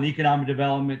role in economic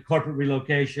development, corporate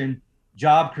relocation,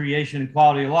 job creation, and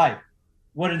quality of life.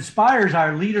 What inspires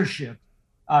our leadership,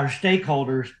 our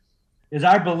stakeholders, is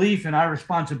our belief in our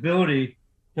responsibility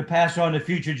to pass on to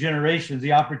future generations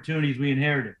the opportunities we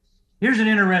inherited. Here's an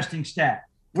interesting stat.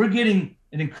 We're getting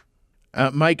an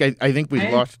Mike, I think we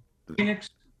lost.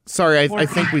 Sorry, I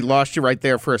think we lost you right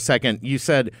there for a second. You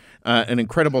said an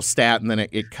incredible stat, and then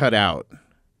it cut out.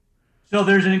 So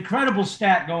there's an incredible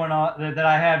stat going on that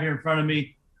I have here in front of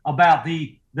me about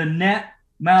the net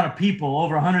amount of people,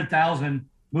 over 100,000,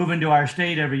 moving to our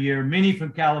state every year, many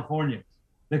from California.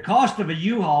 The cost of a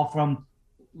U-Haul from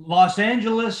Los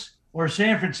Angeles or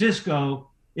San Francisco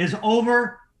is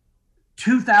over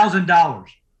 $2,000.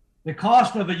 The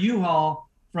cost of a U-Haul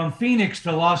from Phoenix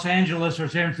to Los Angeles or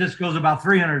San Francisco is about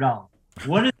 $300.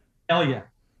 What does it tell you?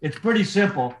 It's pretty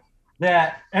simple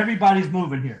that everybody's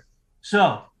moving here.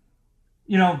 So,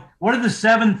 what are the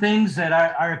 7 things that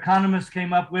our economists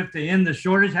came up with to end the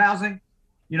shortage housing?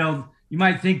 You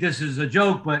might think this is a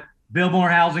joke, but build more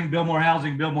housing, build more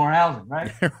housing, build more housing,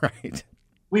 right? Right.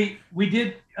 We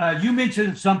did, you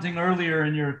mentioned something earlier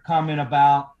in your comment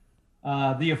about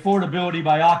the affordability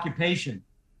by occupation.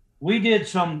 We did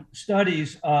some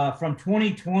studies from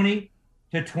 2020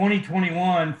 to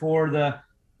 2021 for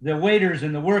the waiters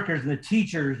and the workers and the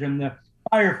teachers and the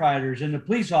firefighters and the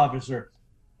police officer.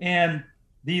 And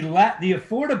the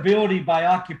affordability by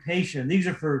occupation, these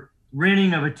are for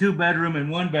renting of a 2-bedroom and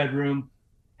 1-bedroom,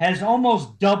 has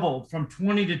almost doubled from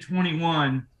 20 to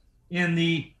 21 in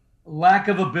the lack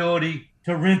of ability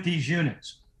to rent these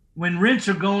units. When rents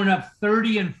are going up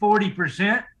 30 and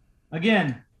 40%,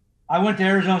 again, I went to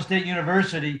Arizona State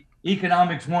University,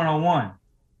 Economics 101.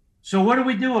 So what do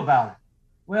we do about it?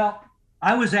 Well,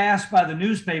 I was asked by the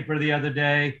newspaper the other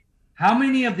day, how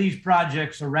many of these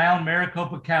projects around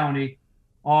Maricopa County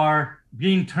are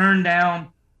being turned down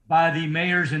by the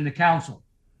mayors and the council?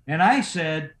 And I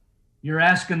said, you're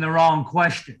asking the wrong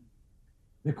question.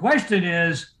 The question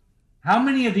is, how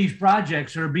many of these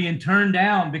projects are being turned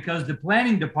down because the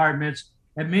planning departments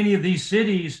at many of these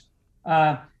cities,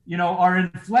 are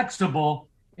inflexible,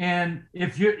 and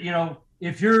if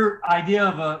your idea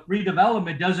of a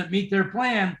redevelopment doesn't meet their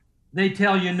plan, they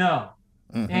tell you no.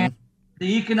 Mm-hmm. And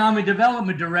the economic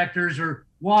development directors are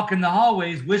walking the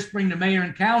hallways whispering to mayor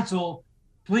and council,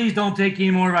 please don't take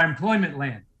any more of our employment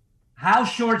land. How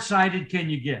short-sighted can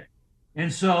you get?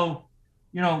 And so,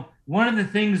 one of the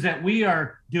things that we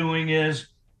are doing is,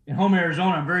 in Home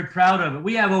Arizona, I'm very proud of it.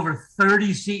 We have over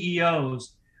 30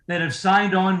 CEOs that have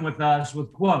signed on with us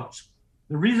with quotes.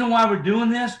 The reason why we're doing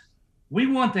this, we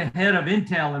want the head of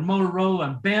Intel and Motorola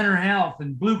and Banner Health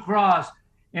and Blue Cross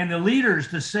and the leaders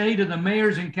to say to the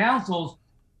mayors and councils,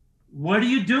 what are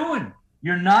you doing?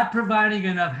 You're not providing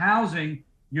enough housing.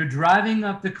 You're driving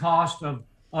up the cost of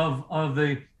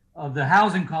the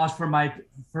housing cost for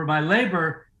my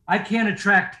labor. I can't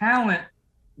attract talent.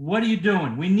 What are you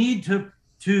doing? We need to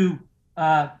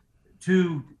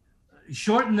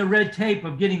shorten the red tape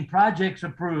of getting projects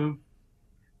approved.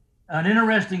 An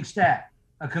interesting stat,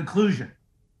 a conclusion.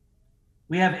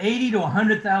 We have 80 to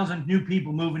 100,000 new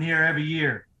people moving here every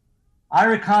year.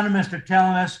 Our economists are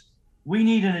telling us we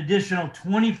need an additional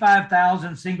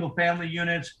 25,000 single-family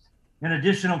units, an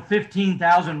additional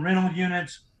 15,000 rental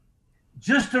units,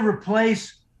 just to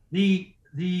replace the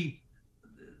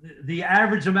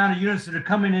average amount of units that are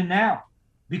coming in now.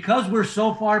 Because we're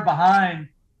so far behind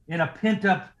in a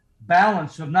pent-up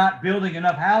balance of not building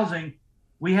enough housing,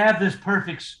 we have this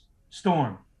perfect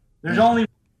storm. There's only one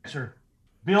answer: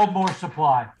 build more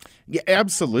supply. Yeah,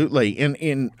 absolutely.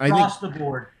 And across the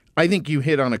board. I think you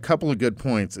hit on a couple of good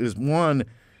points. Is one,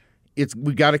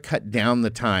 we got to cut down the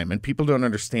time, and people don't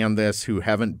understand this who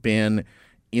haven't been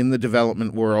in the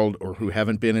development world or who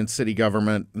haven't been in city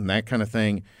government and that kind of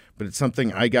thing. But it's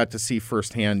something I got to see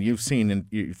firsthand. You've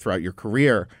seen throughout your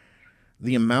career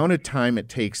the amount of time it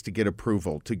takes to get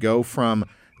approval, to go from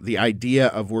the idea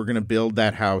of we're going to build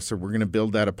that house or we're going to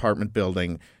build that apartment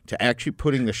building to actually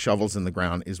putting the shovels in the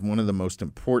ground is one of the most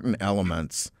important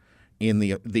elements in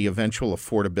the eventual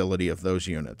affordability of those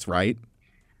units, right?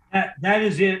 That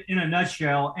is it in a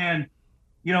nutshell. And,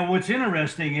 what's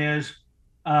interesting is,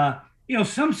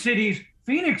 some cities,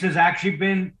 Phoenix has actually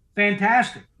been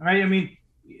fantastic, right? I mean,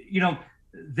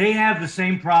 they have the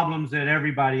same problems that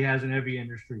everybody has in every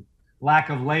industry. Lack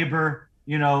of labor,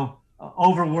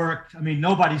 overworked. I mean,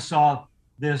 nobody saw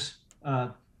this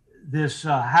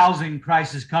housing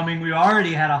crisis coming. We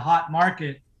already had a hot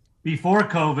market before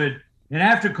COVID, and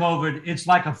after COVID, it's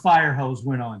like a fire hose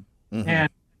went on, and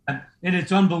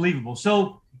it's unbelievable.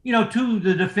 So, to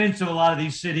the defense of a lot of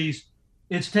these cities,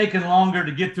 it's taken longer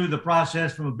to get through the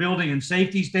process from a building and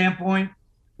safety standpoint.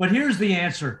 But here's the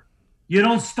answer: you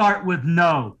don't start with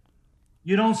no.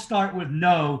 You don't start with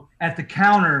no at the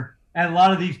counter at a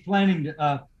lot of these planning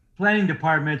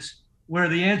departments, where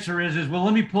the answer is, well,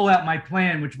 let me pull out my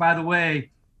plan, which, by the way,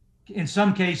 in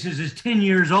some cases is 10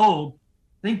 years old.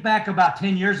 Think back about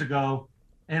 10 years ago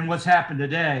and what's happened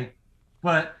today.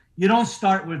 But you don't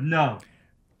start with no.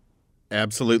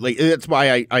 Absolutely. That's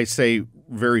why I say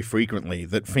very frequently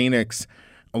that Phoenix,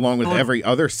 along with every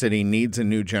other city, needs a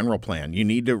new general plan. You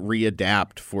need to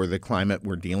readapt for the climate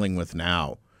we're dealing with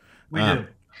now. We do.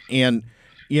 And,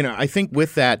 I think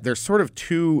with that, there's sort of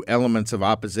two elements of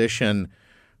opposition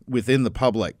within the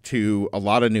public to a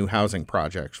lot of new housing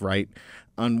projects, right?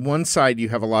 On one side, you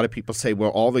have a lot of people say,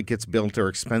 well, all that gets built are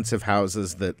expensive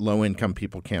houses that low-income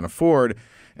people can't afford.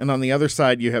 And on the other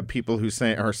side, you have people who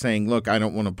are saying, look, I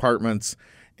don't want apartments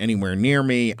anywhere near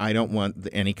me. I don't want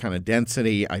any kind of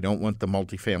density. I don't want the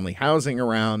multifamily housing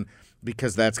around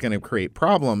because that's going to create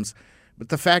problems. But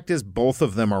the fact is, both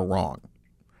of them are wrong.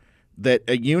 That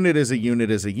a unit is a unit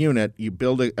is a unit. You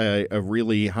build a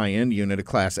really high-end unit, a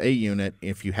Class A unit.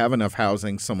 If you have enough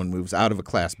housing, someone moves out of a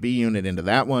Class B unit into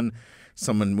that one.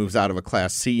 Someone moves out of a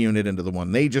Class C unit into the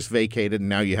one they just vacated, and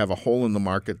now you have a hole in the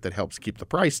market that helps keep the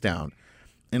price down.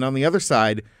 And on the other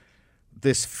side,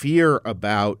 this fear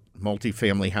about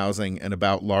multifamily housing and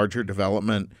about larger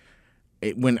development,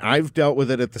 when I've dealt with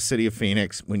it at the city of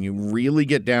Phoenix, when you really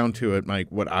get down to it, Mike,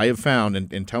 what I have found,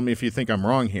 and tell me if you think I'm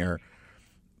wrong here,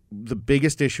 the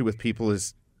biggest issue with people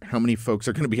is how many folks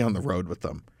are going to be on the road with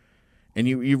them. And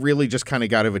you really just kind of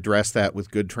got to address that with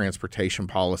good transportation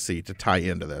policy to tie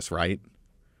into this, right?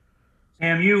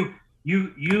 Sam, you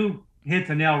hit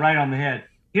the nail right on the head.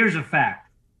 Here's a fact.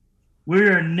 We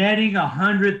are netting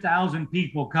 100,000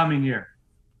 people coming here.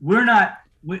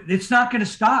 It's not going to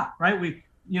stop, right?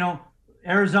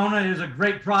 Arizona is a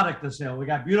great product to sell. We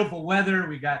got beautiful weather.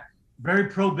 We got very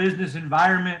pro-business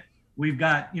environment. We've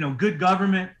got, good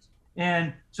government.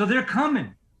 And so they're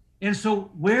coming. And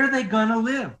so where are they going to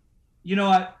live?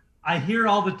 I hear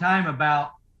all the time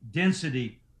about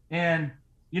density. And,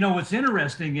 what's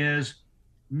interesting is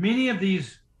many of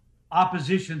these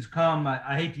oppositions come,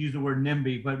 I hate to use the word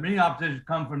NIMBY, but many oppositions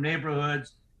come from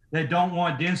neighborhoods that don't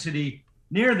want density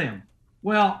near them.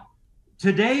 Well,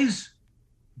 today's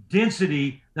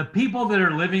density, the people that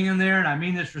are living in there, and I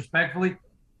mean this respectfully,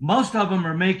 most of them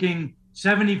are making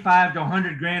 75 to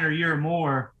 100 grand a year or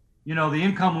more. The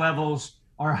income levels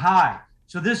are high.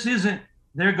 So this isn't,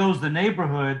 there goes the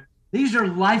neighborhood. These are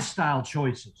lifestyle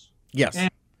choices. Yes.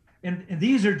 And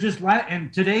these are just,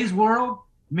 in today's world,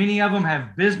 many of them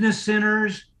have business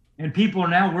centers and people are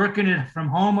now working from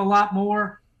home a lot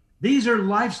more. These are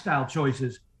lifestyle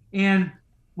choices. And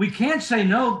we can't say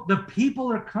no, the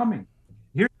people are coming.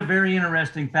 Here's a very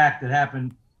interesting fact that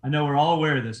happened. I know we're all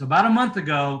aware of this. About a month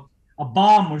ago, a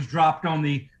bomb was dropped on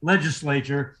the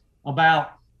legislature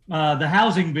about the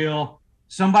housing bill,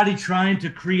 somebody trying to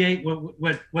create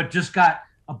what just got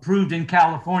approved in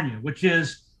California, which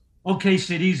is, okay,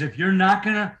 cities, if you're not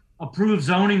going to approve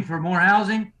zoning for more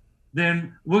housing,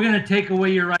 then we're going to take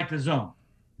away your right to zone.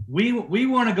 We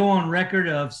want to go on record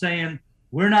of saying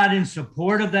we're not in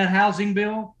support of that housing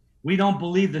bill. We don't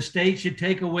believe the state should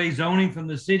take away zoning from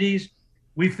the cities.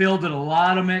 We fielded a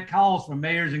lot of calls from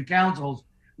mayors and councils.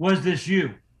 Was this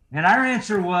you? And our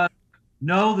answer was,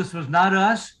 no, this was not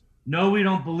us. No, we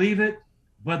don't believe it.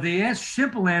 But the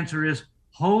simple answer is,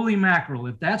 holy mackerel,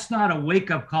 if that's not a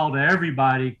wake-up call to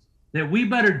everybody, that we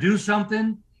better do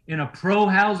something in a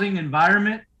pro-housing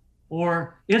environment,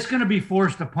 or it's going to be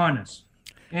forced upon us.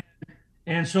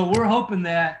 And so we're hoping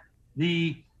that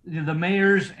the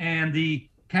mayors and the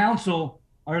council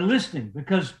are listening,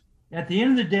 because at the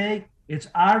end of the day, it's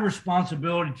our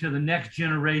responsibility to the next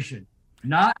generation,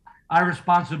 not our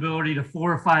responsibility to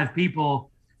 4 or 5 people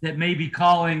that may be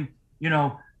calling,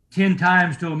 10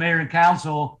 times to a mayor and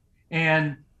council,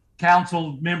 and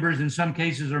council members in some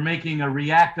cases are making a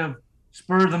reactive,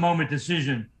 spur of the moment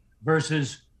decision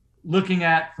versus looking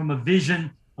at from a vision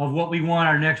of what we want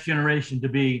our next generation to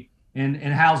be. and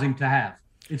housing to have.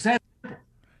 It's that.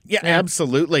 Yeah,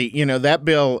 absolutely. You know, that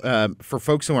bill, for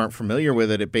folks who aren't familiar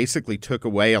with it, it basically took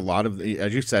away a lot of the,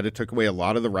 as you said, it took away a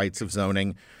lot of the rights of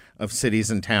zoning of cities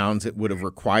and towns. It would have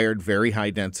required very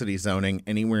high density zoning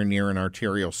anywhere near an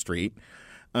arterial street.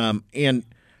 And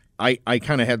I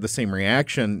kind of had the same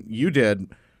reaction you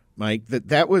did, Mike,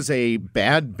 that was a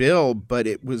bad bill, but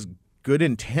it was good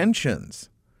intentions.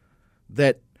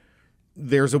 That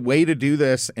there's a way to do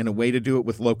this and a way to do it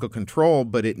with local control,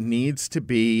 but it needs to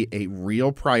be a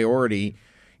real priority.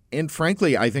 And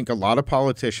frankly, I think a lot of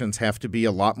politicians have to be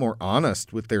a lot more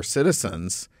honest with their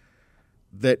citizens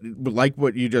that, like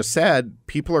what you just said,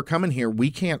 people are coming here.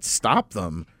 We can't stop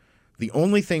them. The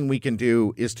only thing we can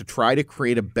do is to try to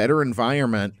create a better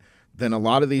environment than a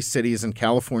lot of these cities, and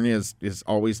California is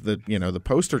always the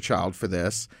poster child for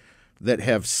this, that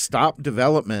have stopped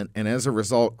development and as a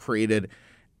result created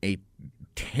a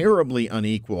terribly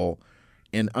unequal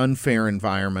and unfair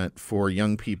environment for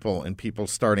young people and people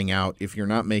starting out. If you're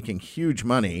not making huge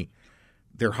money,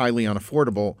 they're highly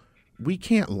unaffordable. We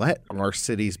can't let our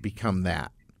cities become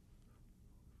that.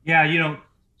 Yeah,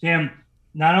 Sam,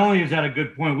 not only is that a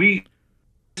good point,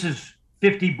 this is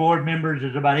 50 board members,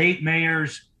 there's about 8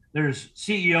 mayors, there's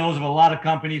CEOs of a lot of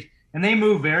companies, and they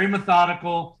move very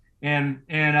methodical, and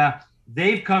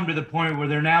they've come to the point where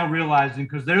they're now realizing,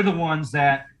 because they're the ones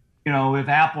that, if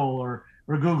Apple or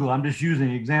Google, I'm just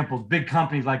using examples, big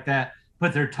companies like that,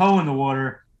 put their toe in the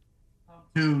water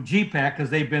to GPEC because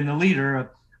they've been the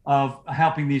leader of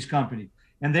helping these companies.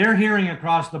 And they're hearing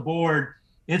across the board,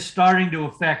 it's starting to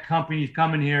affect companies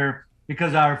coming here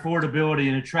because of our affordability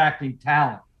and attracting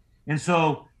talent. And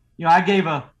so,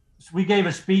 we gave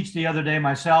a speech the other day,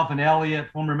 myself and Elliott,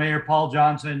 former Mayor Paul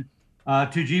Johnson, to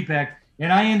GPEC,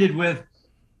 and I ended with,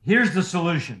 here's the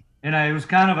solution. And it was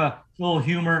kind of a little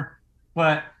humor,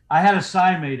 but I had a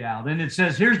sign made out and it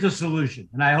says, here's the solution.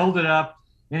 And I hold it up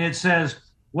and it says,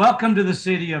 welcome to the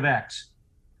city of X.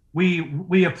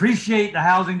 We appreciate the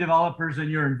housing developers and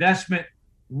your investment.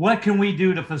 What can we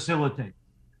do to facilitate?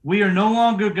 We are no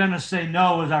longer going to say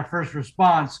no as our first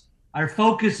response. Our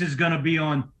focus is going to be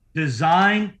on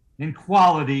design and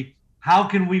quality. How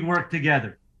can we work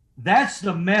together? That's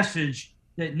the message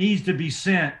that needs to be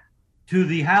sent to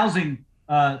the housing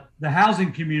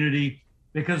community,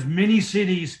 because many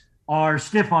cities are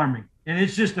stiff arming, and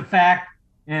it's just a fact.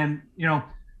 And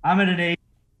I'm at an age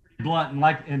blunt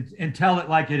and tell it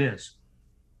like it is.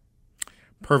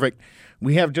 Perfect.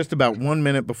 We have just about 1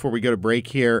 minute before we go to break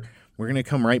here. We're going to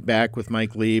come right back with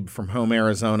Mike Lieb from Home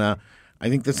Arizona. I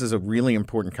think this is a really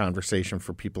important conversation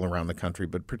for people around the country,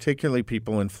 but particularly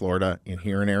people in Florida and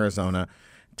here in Arizona.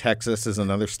 Texas is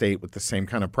another state with the same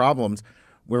kind of problems,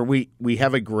 where we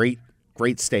have a great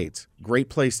states, great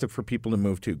place for people to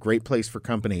move to, great place for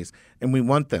companies, and we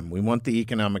want them. We want the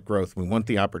economic growth. We want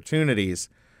the opportunities,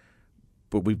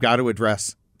 but we've got to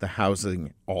address the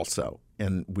housing also,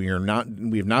 and we have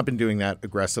not been doing that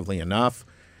aggressively enough.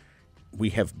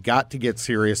 We have got to get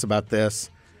serious about this.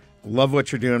 Love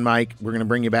what you're doing, Mike. We're going to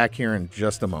bring you back here in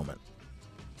just a moment.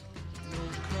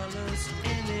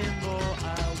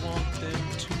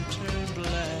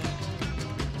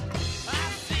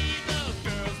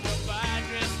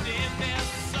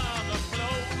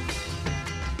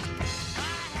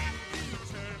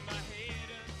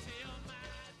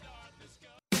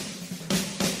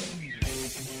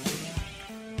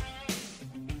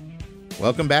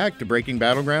 Welcome back to Breaking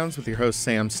Battlegrounds with your host,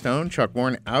 Sam Stone. Chuck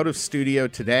Warren out of studio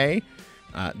today.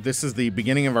 This is the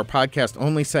beginning of our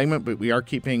podcast-only segment, but we are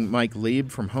keeping Mike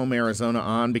Lieb from Home Arizona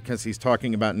on because he's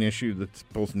talking about an issue that's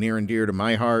both near and dear to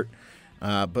my heart,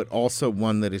 but also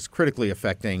one that is critically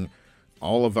affecting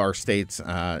all of our states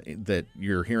that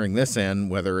you're hearing this in,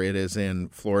 whether it is in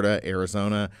Florida,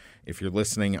 Arizona, if you're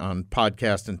listening on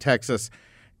podcast in Texas,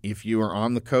 if you are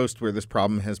on the coast where this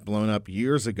problem has blown up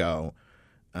years ago.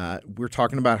 We're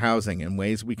talking about housing and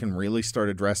ways we can really start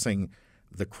addressing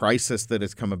the crisis that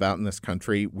has come about in this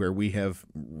country, where we have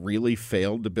really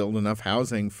failed to build enough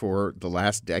housing for the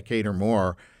last decade or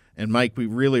more. And Mike, we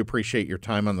really appreciate your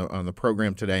time on the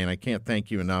program today, and I can't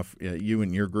thank you enough, you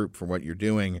and your group, for what you're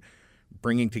doing,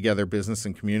 bringing together business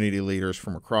and community leaders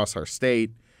from across our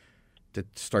state to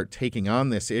start taking on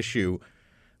this issue.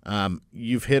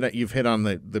 You've hit on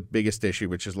the biggest issue,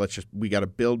 which is we got to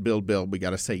build. We got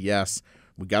to say yes.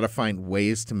 We got to find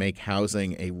ways to make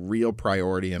housing a real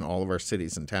priority in all of our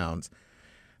cities and towns.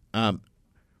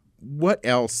 What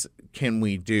else can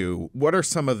we do? What are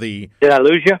some of the... Did I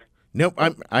lose you? Nope,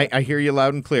 I hear you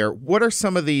loud and clear. What are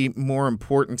some of the more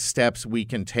important steps we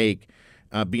can take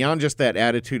beyond just that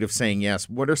attitude of saying yes?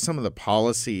 What are some of the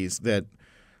policies that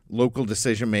local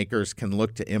decision makers can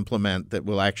look to implement that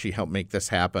will actually help make this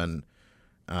happen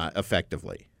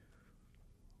effectively?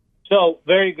 So,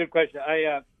 very good question.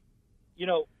 I'm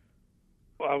going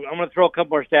to throw a couple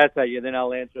more stats at you, then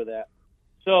I'll answer that.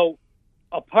 So,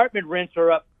 apartment rents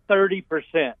are up 30%.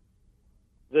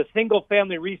 The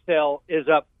single-family resale is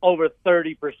up over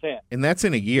 30%. And that's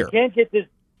in a year. You can't get this.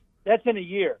 That's in a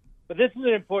year. But this is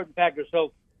an important factor.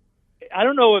 So, I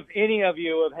don't know if any of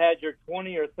you have had your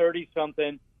 20 or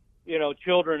 30-something,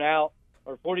 children out,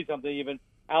 or 40-something even,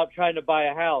 out trying to buy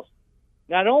a house.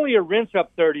 Not only are rents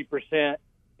up 30%,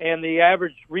 and the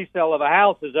average resale of a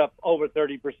house is up over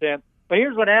 30%, but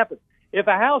here's what happens. If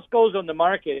a house goes on the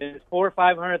market and it's $400,000 or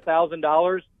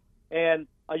 $500,000 and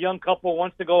a young couple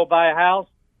wants to go buy a house,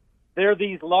 there are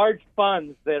these large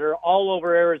funds that are all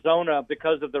over Arizona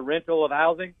because of the rental of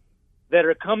housing that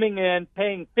are coming in,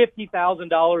 paying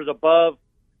 $50,000 above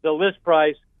the list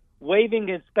price, waiving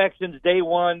inspections day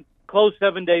one, close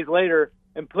 7 days later,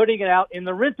 and putting it out in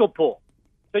the rental pool.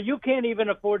 So you can't even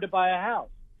afford to buy a house.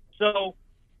 So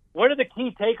what are the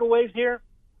key takeaways here?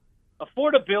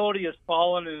 Affordability has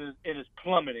fallen and is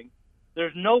plummeting.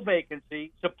 There's no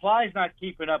vacancy. Supply is not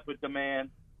keeping up with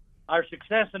demand. Our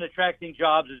success in attracting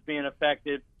jobs is being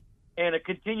affected, and a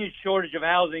continued shortage of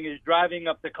housing is driving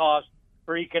up the cost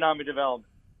for economic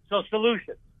development. So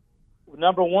solutions.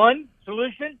 Number one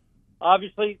solution,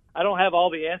 obviously, I don't have all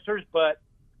the answers, but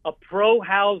a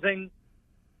pro-housing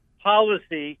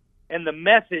policy and the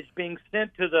message being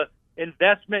sent to the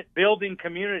investment building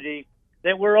community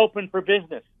that we're open for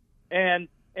business and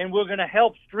we're going to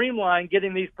help streamline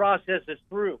getting these processes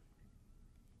through.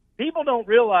 People don't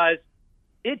realize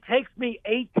it takes me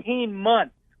 18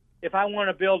 months if I want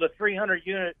to build a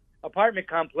 300-unit apartment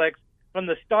complex from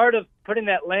the start of putting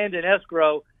that land in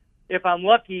escrow, if I'm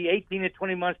lucky, 18 to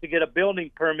 20 months to get a building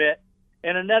permit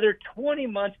and another 20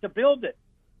 months to build it.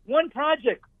 One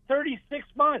project, 36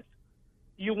 months.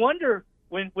 You wonder,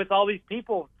 with all these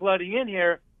people flooding in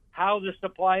here, how the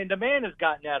supply and demand has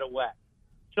gotten out of whack.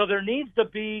 So there needs to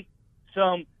be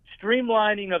some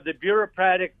streamlining of the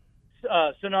bureaucratic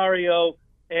scenario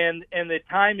and the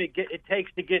time it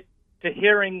takes to get to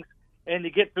hearings and to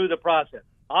get through the process.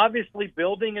 Obviously,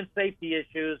 building and safety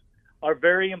issues are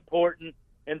very important,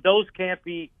 and those can't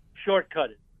be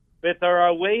shortcutted. But there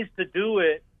are ways to do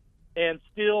it and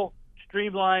still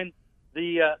streamline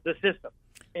the system.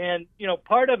 And,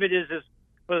 part of it is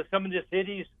for some of the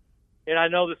cities, and I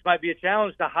know this might be a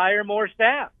challenge, to hire more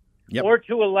staff. Yep. Or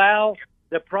to allow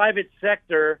the private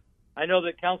sector. I know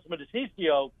that Councilman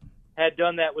DeCiccio had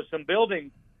done that with some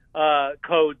building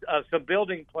codes, some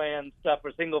building plan stuff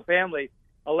for single family.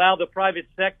 Allow the private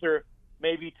sector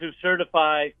maybe to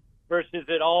certify versus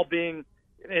it all being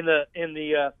in the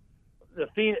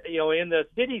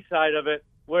city side of it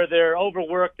where they're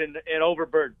overworked and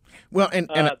overburdened. Well,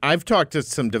 and I've talked to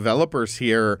some developers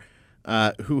here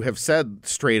who have said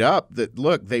straight up that,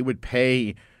 look, they would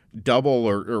pay double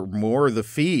or more the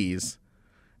fees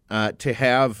to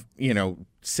have,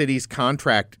 cities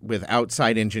contract with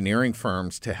outside engineering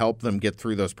firms to help them get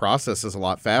through those processes a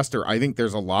lot faster. I think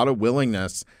there's a lot of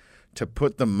willingness to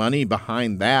put the money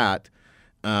behind that,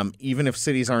 even if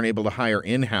cities aren't able to hire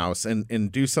in-house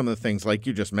and do some of the things like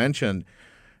you just mentioned.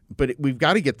 But we've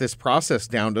got to get this process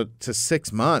down to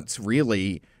 6 months,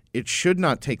 really. It should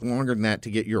not take longer than that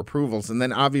to get your approvals. And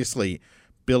then obviously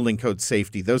building code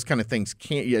safety, those kind of things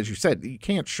can't, as you said, you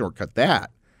can't shortcut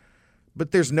that.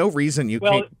 But there's no reason you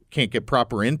can't get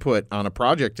proper input on a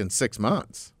project in 6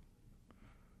 months.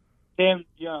 Sam,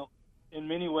 in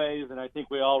many ways, and I think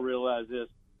we all realize this,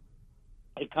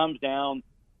 it comes down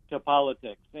to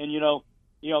politics. And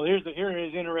here's an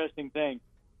interesting thing.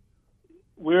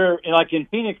 We're like in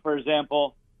Phoenix, for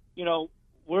example,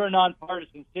 we're a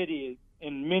nonpartisan city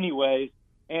in many ways,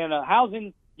 and a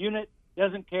housing unit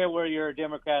doesn't care whether you're a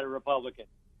Democrat or Republican.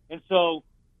 And so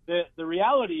the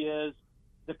reality is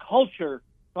the culture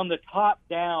from the top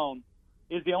down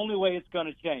is the only way it's going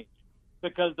to change,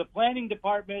 because the planning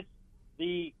departments,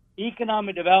 the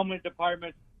economic development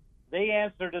departments, they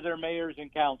answer to their mayors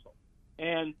and council.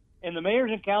 And the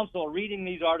mayors and council are reading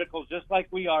these articles just like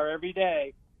we are every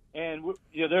day. And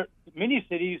many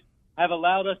cities have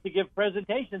allowed us to give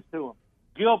presentations to them.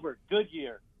 Gilbert,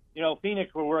 Goodyear,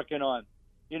 Phoenix we're working on,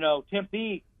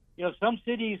 Tempe. Some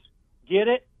cities get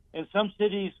it, and some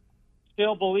cities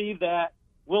still believe that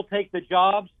we'll take the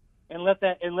jobs and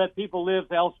let people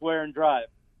live elsewhere and drive.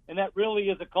 And that really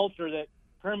is a culture that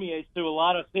permeates through a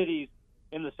lot of cities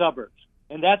in the suburbs,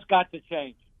 and that's got to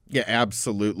change. Yeah,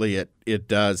 absolutely, it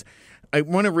does. I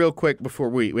want to real quick before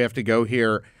we have to go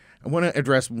here. I want to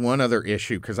address one other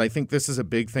issue because I think this is a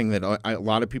big thing that a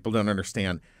lot of people don't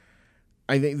understand.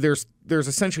 I think there's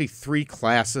essentially three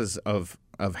classes of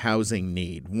housing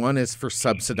need. One is for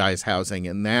subsidized housing,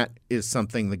 and that is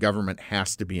something the government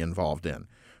has to be involved in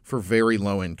for very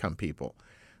low-income people.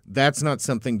 That's not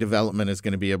something development is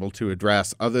going to be able to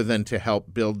address other than to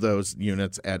help build those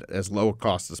units at as low a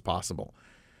cost as possible.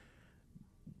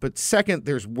 But second,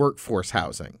 there's workforce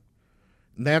housing.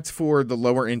 That's for the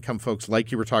lower-income folks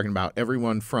like you were talking about,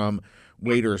 everyone from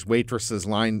waiters, waitresses,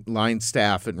 line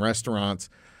staff in restaurants,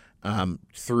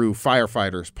 through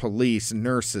firefighters, police,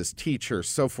 nurses, teachers,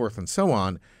 so forth and so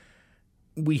on.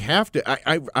 We have to,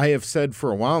 I have said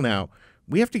for a while now,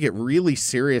 we have to get really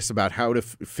serious about how to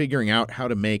figuring out how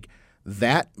to make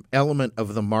that element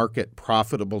of the market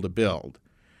profitable to build.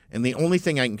 And the only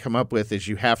thing I can come up with is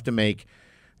you have to make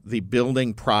the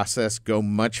building process go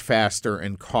much faster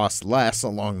and cost less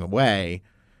along the way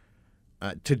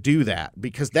to do that,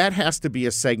 because that has to be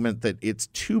a segment that it's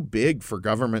too big for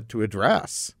government to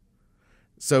address.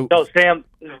 So Sam,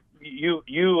 you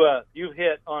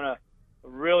hit on a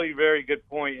really very good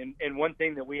point, and one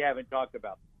thing that we haven't talked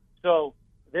about. So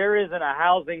there isn't a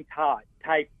housing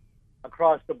type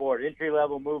across the board, entry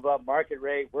level, move up, market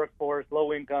rate, workforce,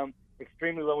 low income,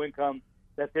 extremely low income,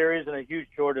 that there isn't a huge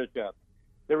shortage of.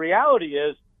 The reality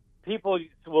is people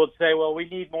will say, well, we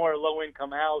need more low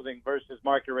income housing versus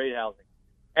market rate housing.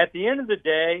 At the end of the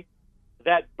day,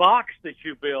 that box that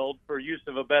you build, for use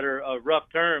of a better rough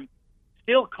term,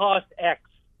 still costs X.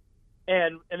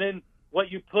 And then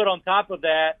what you put on top of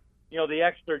that, the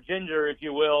extra ginger, if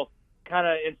you will, kind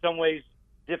of in some ways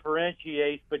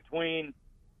differentiates between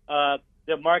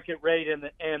the market rate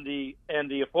and the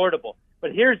affordable.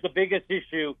 But here's the biggest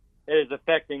issue that is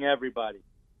affecting everybody: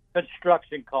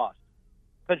 construction costs.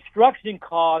 Construction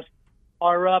costs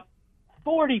are up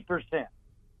 40%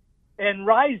 and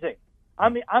rising. I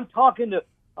mean, I'm talking to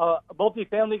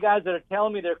multifamily guys that are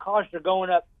telling me their costs are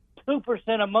going up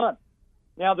 2% a month.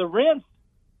 Now the rents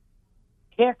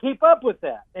can't keep up with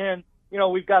that, and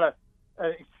we've got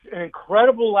an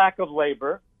incredible lack of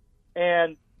labor,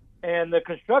 and the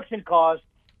construction cost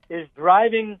is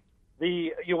driving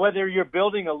whether you're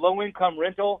building a low income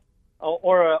rental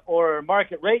or a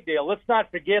market rate deal. Let's not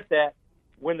forget that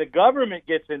when the government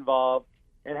gets involved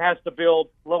and has to build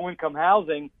low income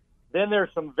housing, then there's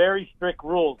some very strict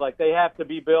rules, like they have to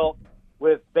be built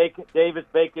with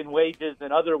Davis-Bacon wages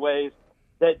and other ways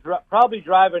that probably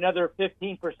drive another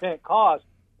 15% cost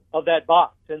of that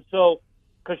box. And so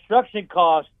construction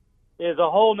cost is a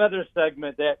whole other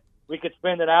segment that we could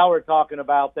spend an hour talking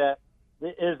about, that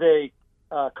is a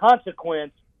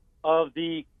consequence of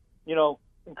the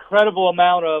incredible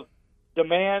amount of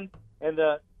demand and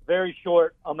the very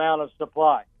short amount of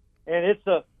supply. And it's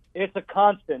a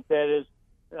constant that is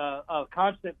a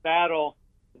constant battle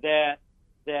that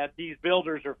these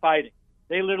builders are fighting.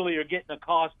 They literally are getting a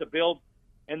cost to build,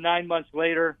 and 9 months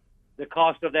later, the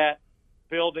cost of that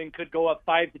building could go up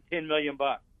 $5 to $10 million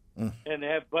bucks, and they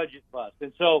have budget bust.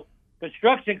 And so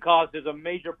construction cost is a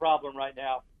major problem right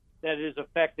now that is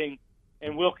affecting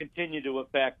and will continue to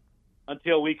affect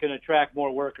until we can attract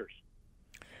more workers.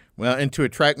 Well, and to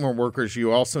attract more workers,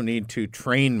 you also need to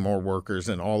train more workers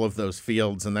in all of those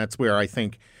fields, and that's where I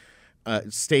think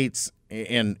states,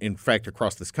 and in fact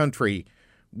across this country,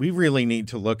 we really need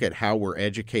to look at how we're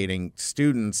educating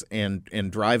students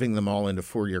and driving them all into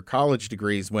four-year college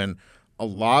degrees, when a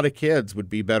lot of kids would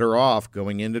be better off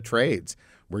going into trades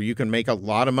where you can make a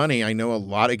lot of money. I know a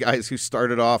lot of guys who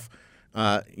started off,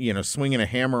 swinging a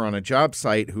hammer on a job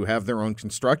site who have their own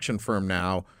construction firm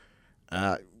now.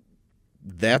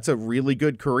 That's a really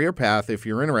good career path if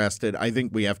you're interested. I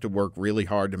think we have to work really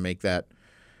hard to make that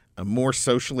more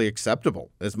socially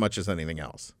acceptable as much as anything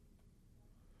else.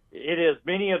 It is.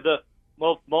 Many of the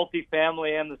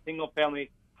multifamily and the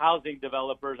single-family housing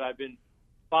developers I've been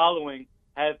following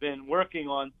have been working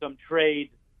on some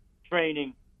trade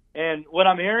training. And what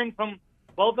I'm hearing from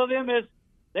both of them is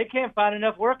they can't find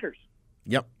enough workers.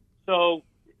 Yep. So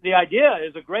the idea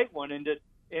is a great one. And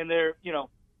they're,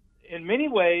 in many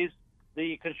ways,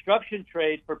 the construction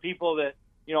trade for people that,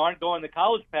 aren't going the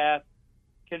college path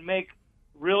can make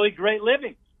really great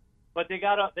livings, but they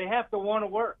have to want to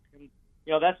work. And,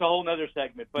 that's a whole nother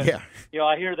segment. But, yeah.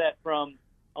 I hear that from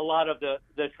a lot of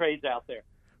the trades out there.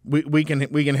 We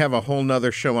can have a whole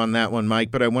nother show on that one,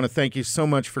 Mike, but I want to thank you so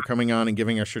much for coming on and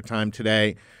giving us your time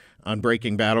today on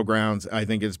Breaking Battlegrounds. I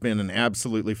think it's been an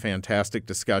absolutely fantastic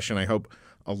discussion. I hope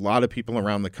a lot of people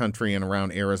around the country and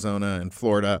around Arizona and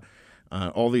Florida,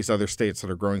 all these other states that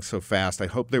are growing so fast, I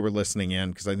hope they were listening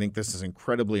in, because I think this is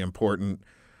incredibly important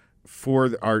for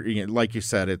our, like you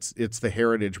said, it's the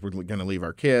heritage we're going to leave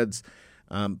our kids.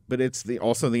 but it's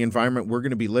also the environment we're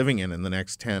going to be living in the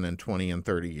next 10 and 20 and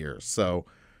 30 years. So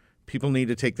people need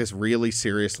to take this really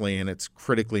seriously, and it's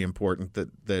critically important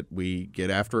that we get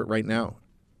after it right now.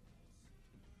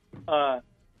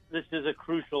 This is a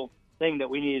crucial thing that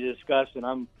we need to discuss, and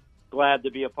I'm glad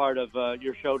to be a part of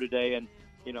your show today. And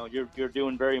you're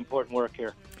doing very important work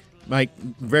here. Mike,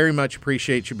 very much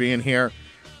appreciate you being here.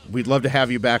 We'd love to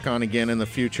have you back on again in the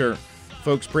future.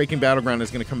 Folks, Breaking Battleground is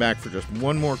going to come back for just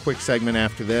one more quick segment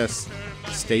after this.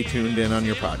 Stay tuned in on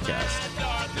your podcast.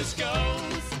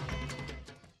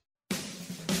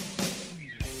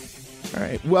 All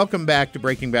right, welcome back to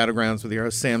Breaking Battlegrounds with your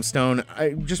host, Sam Stone.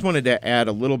 I just wanted to add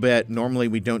a little bit. Normally,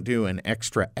 we don't do an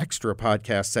extra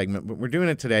podcast segment, but we're doing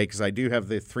it today because I do have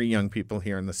the 3 young people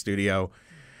here in the studio.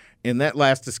 And that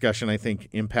last discussion, I think,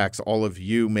 impacts all of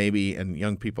you maybe and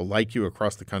young people like you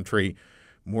across the country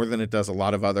more than it does a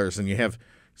lot of others. And you have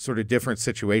sort of different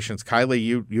situations. Kylie,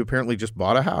 you apparently just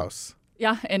bought a house.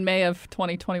 Yeah, in May of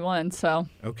 2021. So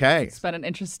okay, it's been an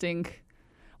interesting.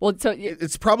 Well, so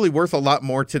it's probably worth a lot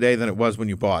more today than it was when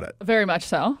you bought it. Very much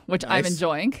so, which Nice. I'm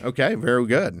enjoying. Okay, very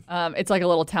good. It's like a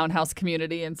little townhouse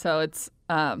community, and so it's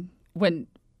when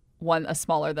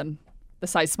the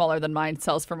size smaller than mine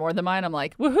sells for more than mine, I'm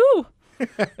like, woohoo!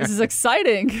 This is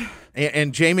exciting.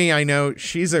 And Jamie, I know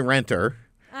she's a renter.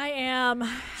 I am.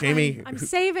 Jamie, I'm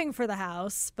saving for the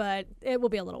house, but it will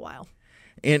be a little while.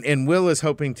 And Will is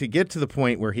hoping to get to the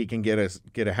point where he can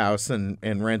get a house and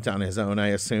rent on his own, I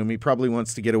assume. He probably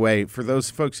wants to get away. For those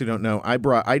folks who don't know,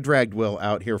 I dragged Will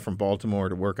out here from Baltimore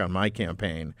to work on my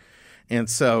campaign. And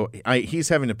so he's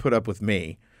having to put up with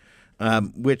me,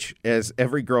 which, as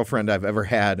every girlfriend I've ever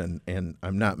had, and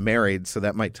I'm not married, so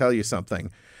that might tell you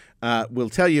something, will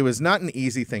tell you is not an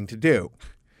easy thing to do.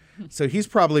 So he's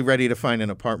probably ready to find an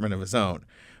apartment of his own.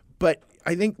 But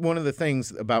I think one of the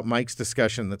things about Mike's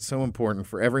discussion that's so important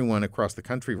for everyone across the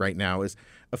country right now is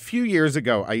a few years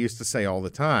ago, I used to say all the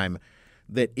time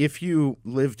that if you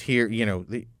lived here,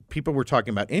 people were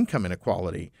talking about income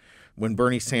inequality. When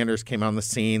Bernie Sanders came on the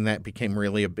scene, that became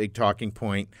really a big talking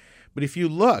point. But if you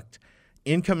looked,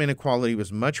 income inequality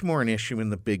was much more an issue in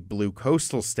the big blue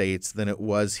coastal states than it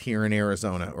was here in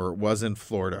Arizona, or it was in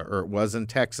Florida, or it was in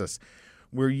Texas,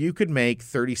 where you could make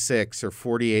 $36,000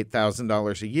 or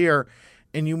 $48,000 a year,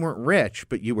 and you weren't rich,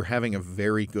 but you were having a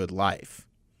very good life.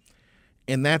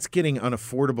 And that's getting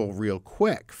unaffordable real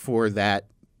quick for that,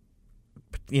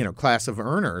 class of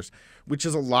earners, which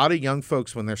is a lot of young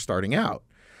folks when they're starting out.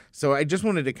 So I just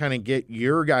wanted to kind of get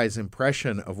your guys'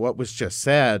 impression of what was just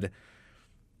said,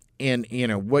 and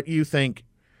what you think.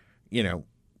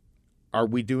 Are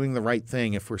we doing the right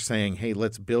thing if we're saying, "Hey,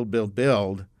 let's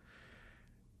build"?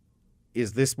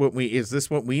 Is this what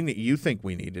you think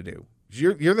we need to do?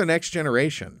 You're the next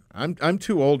generation. I'm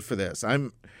too old for this.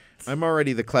 I'm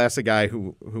already the class of guy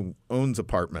who owns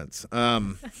apartments.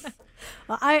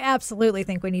 Well, I absolutely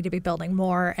think we need to be building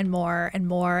more and more and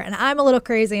more. And I'm a little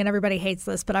crazy, and everybody hates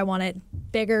this, but I want it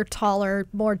bigger, taller,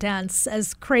 more dense,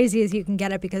 as crazy as you can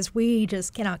get it, because we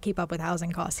just cannot keep up with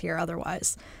housing costs here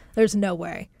otherwise. There's no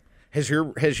way. Has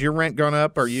your rent gone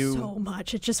up? Are you so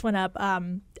much? It just went up.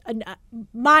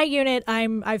 My unit,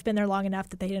 I've been there long enough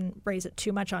that they didn't raise it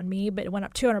too much on me, but it went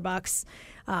up $200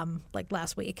 like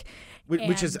last week.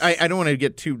 Which is, I don't want to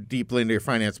get too deeply into your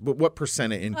finance, but what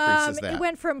percentage increase is that? It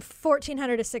went from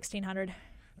 $1,400 to $1,600.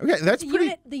 Okay, that's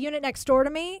pretty. The unit next door to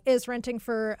me is renting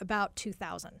for about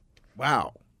 $2,000.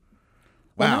 Wow.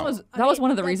 Well, that was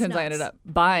one of the that's reasons nuts. I ended up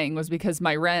buying, was because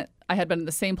my rent, I had been in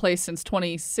the same place since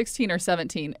 2016 or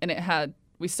 17, and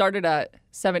we started at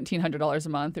 $1,700 a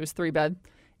month. It was 3-bed,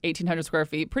 1,800 square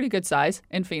feet, pretty good size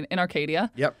in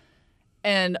Arcadia. Yep.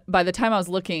 And by the time I was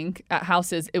looking at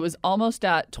houses, it was almost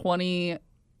at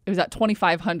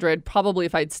 $2,500. Probably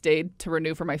if I'd stayed to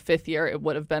renew for my 5th year, it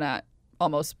would have been at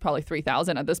almost probably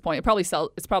 $3,000 at this point.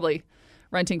 It's probably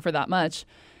renting for that much.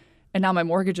 And now my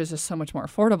mortgage is just so much more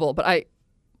affordable. But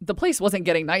the place wasn't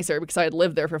getting nicer because I had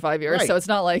lived there for 5 years. Right. So it's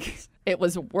not like it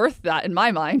was worth that in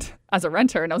my mind as a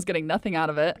renter, and I was getting nothing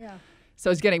out of it. Yeah. So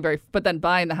I was getting but then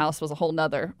buying the house was a whole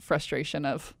nother frustration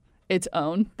of its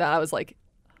own that I was like,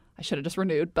 I should have just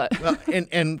renewed. But Well,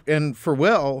 and for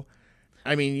Will,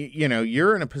 I mean,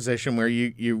 you're in a position where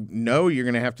you're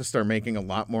going to have to start making a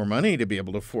lot more money to be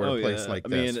able to afford a place like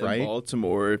this, right? In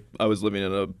Baltimore, I was living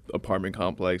in an apartment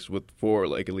complex with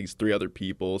at least 3 other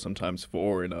people, sometimes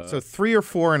 4. So 3 or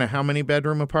 4 in a how many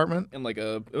bedroom apartment? And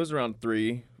it was around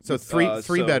 3. So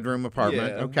three bedroom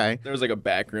apartment. Yeah. Okay. There was a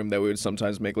back room that we would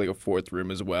sometimes make a 4th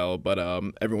room as well, but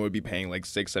everyone would be paying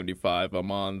 $675 a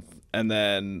month, And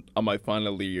then on my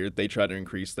final year, they tried to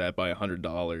increase that by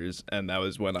 $100, and that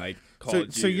was when I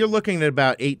called So you're looking at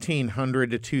about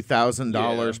 $1,800 to $2,000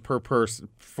 Yeah. per person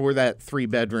for that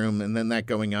 3-bedroom, and then that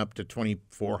going up to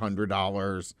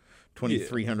 $2,400,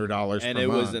 $2,300 and per it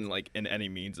month. wasn't like in any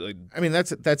means. Like, I mean,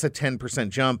 that's a 10%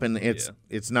 jump, and it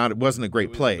wasn't a great it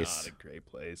was place. not a great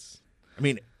place. I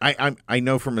mean, I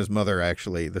know from his mother,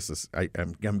 actually,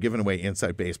 I'm giving away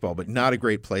inside baseball, but not a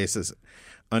great place is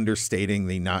understating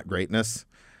the not greatness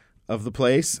of the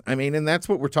place. I mean, and that's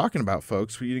what we're talking about,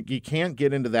 folks. You can't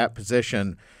get into that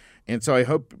position. And so I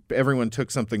hope everyone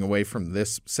took something away from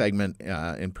this segment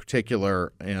in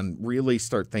particular and really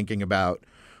start thinking about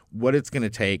what it's going to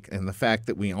take and the fact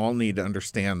that we all need to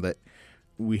understand that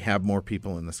we have more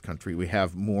people in this country. We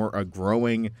have a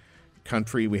growing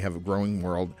country. We have a growing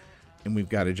world. And we've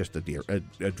got to just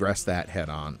address that head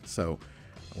on. So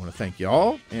I want to thank you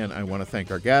all, and I want to thank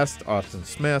our guest, Austin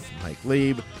Smith, Mike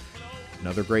Lieb.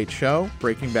 Another great show,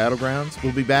 Breaking Battlegrounds.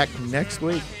 We'll be back next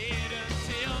week.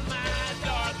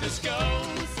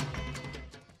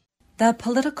 The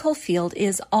political field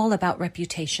is all about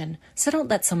reputation, so don't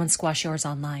let someone squash yours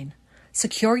online.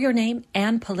 Secure your name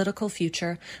and political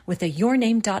future with a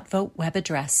yourname.vote web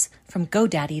address from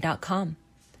GoDaddy.com.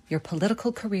 Your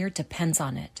political career depends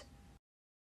on it.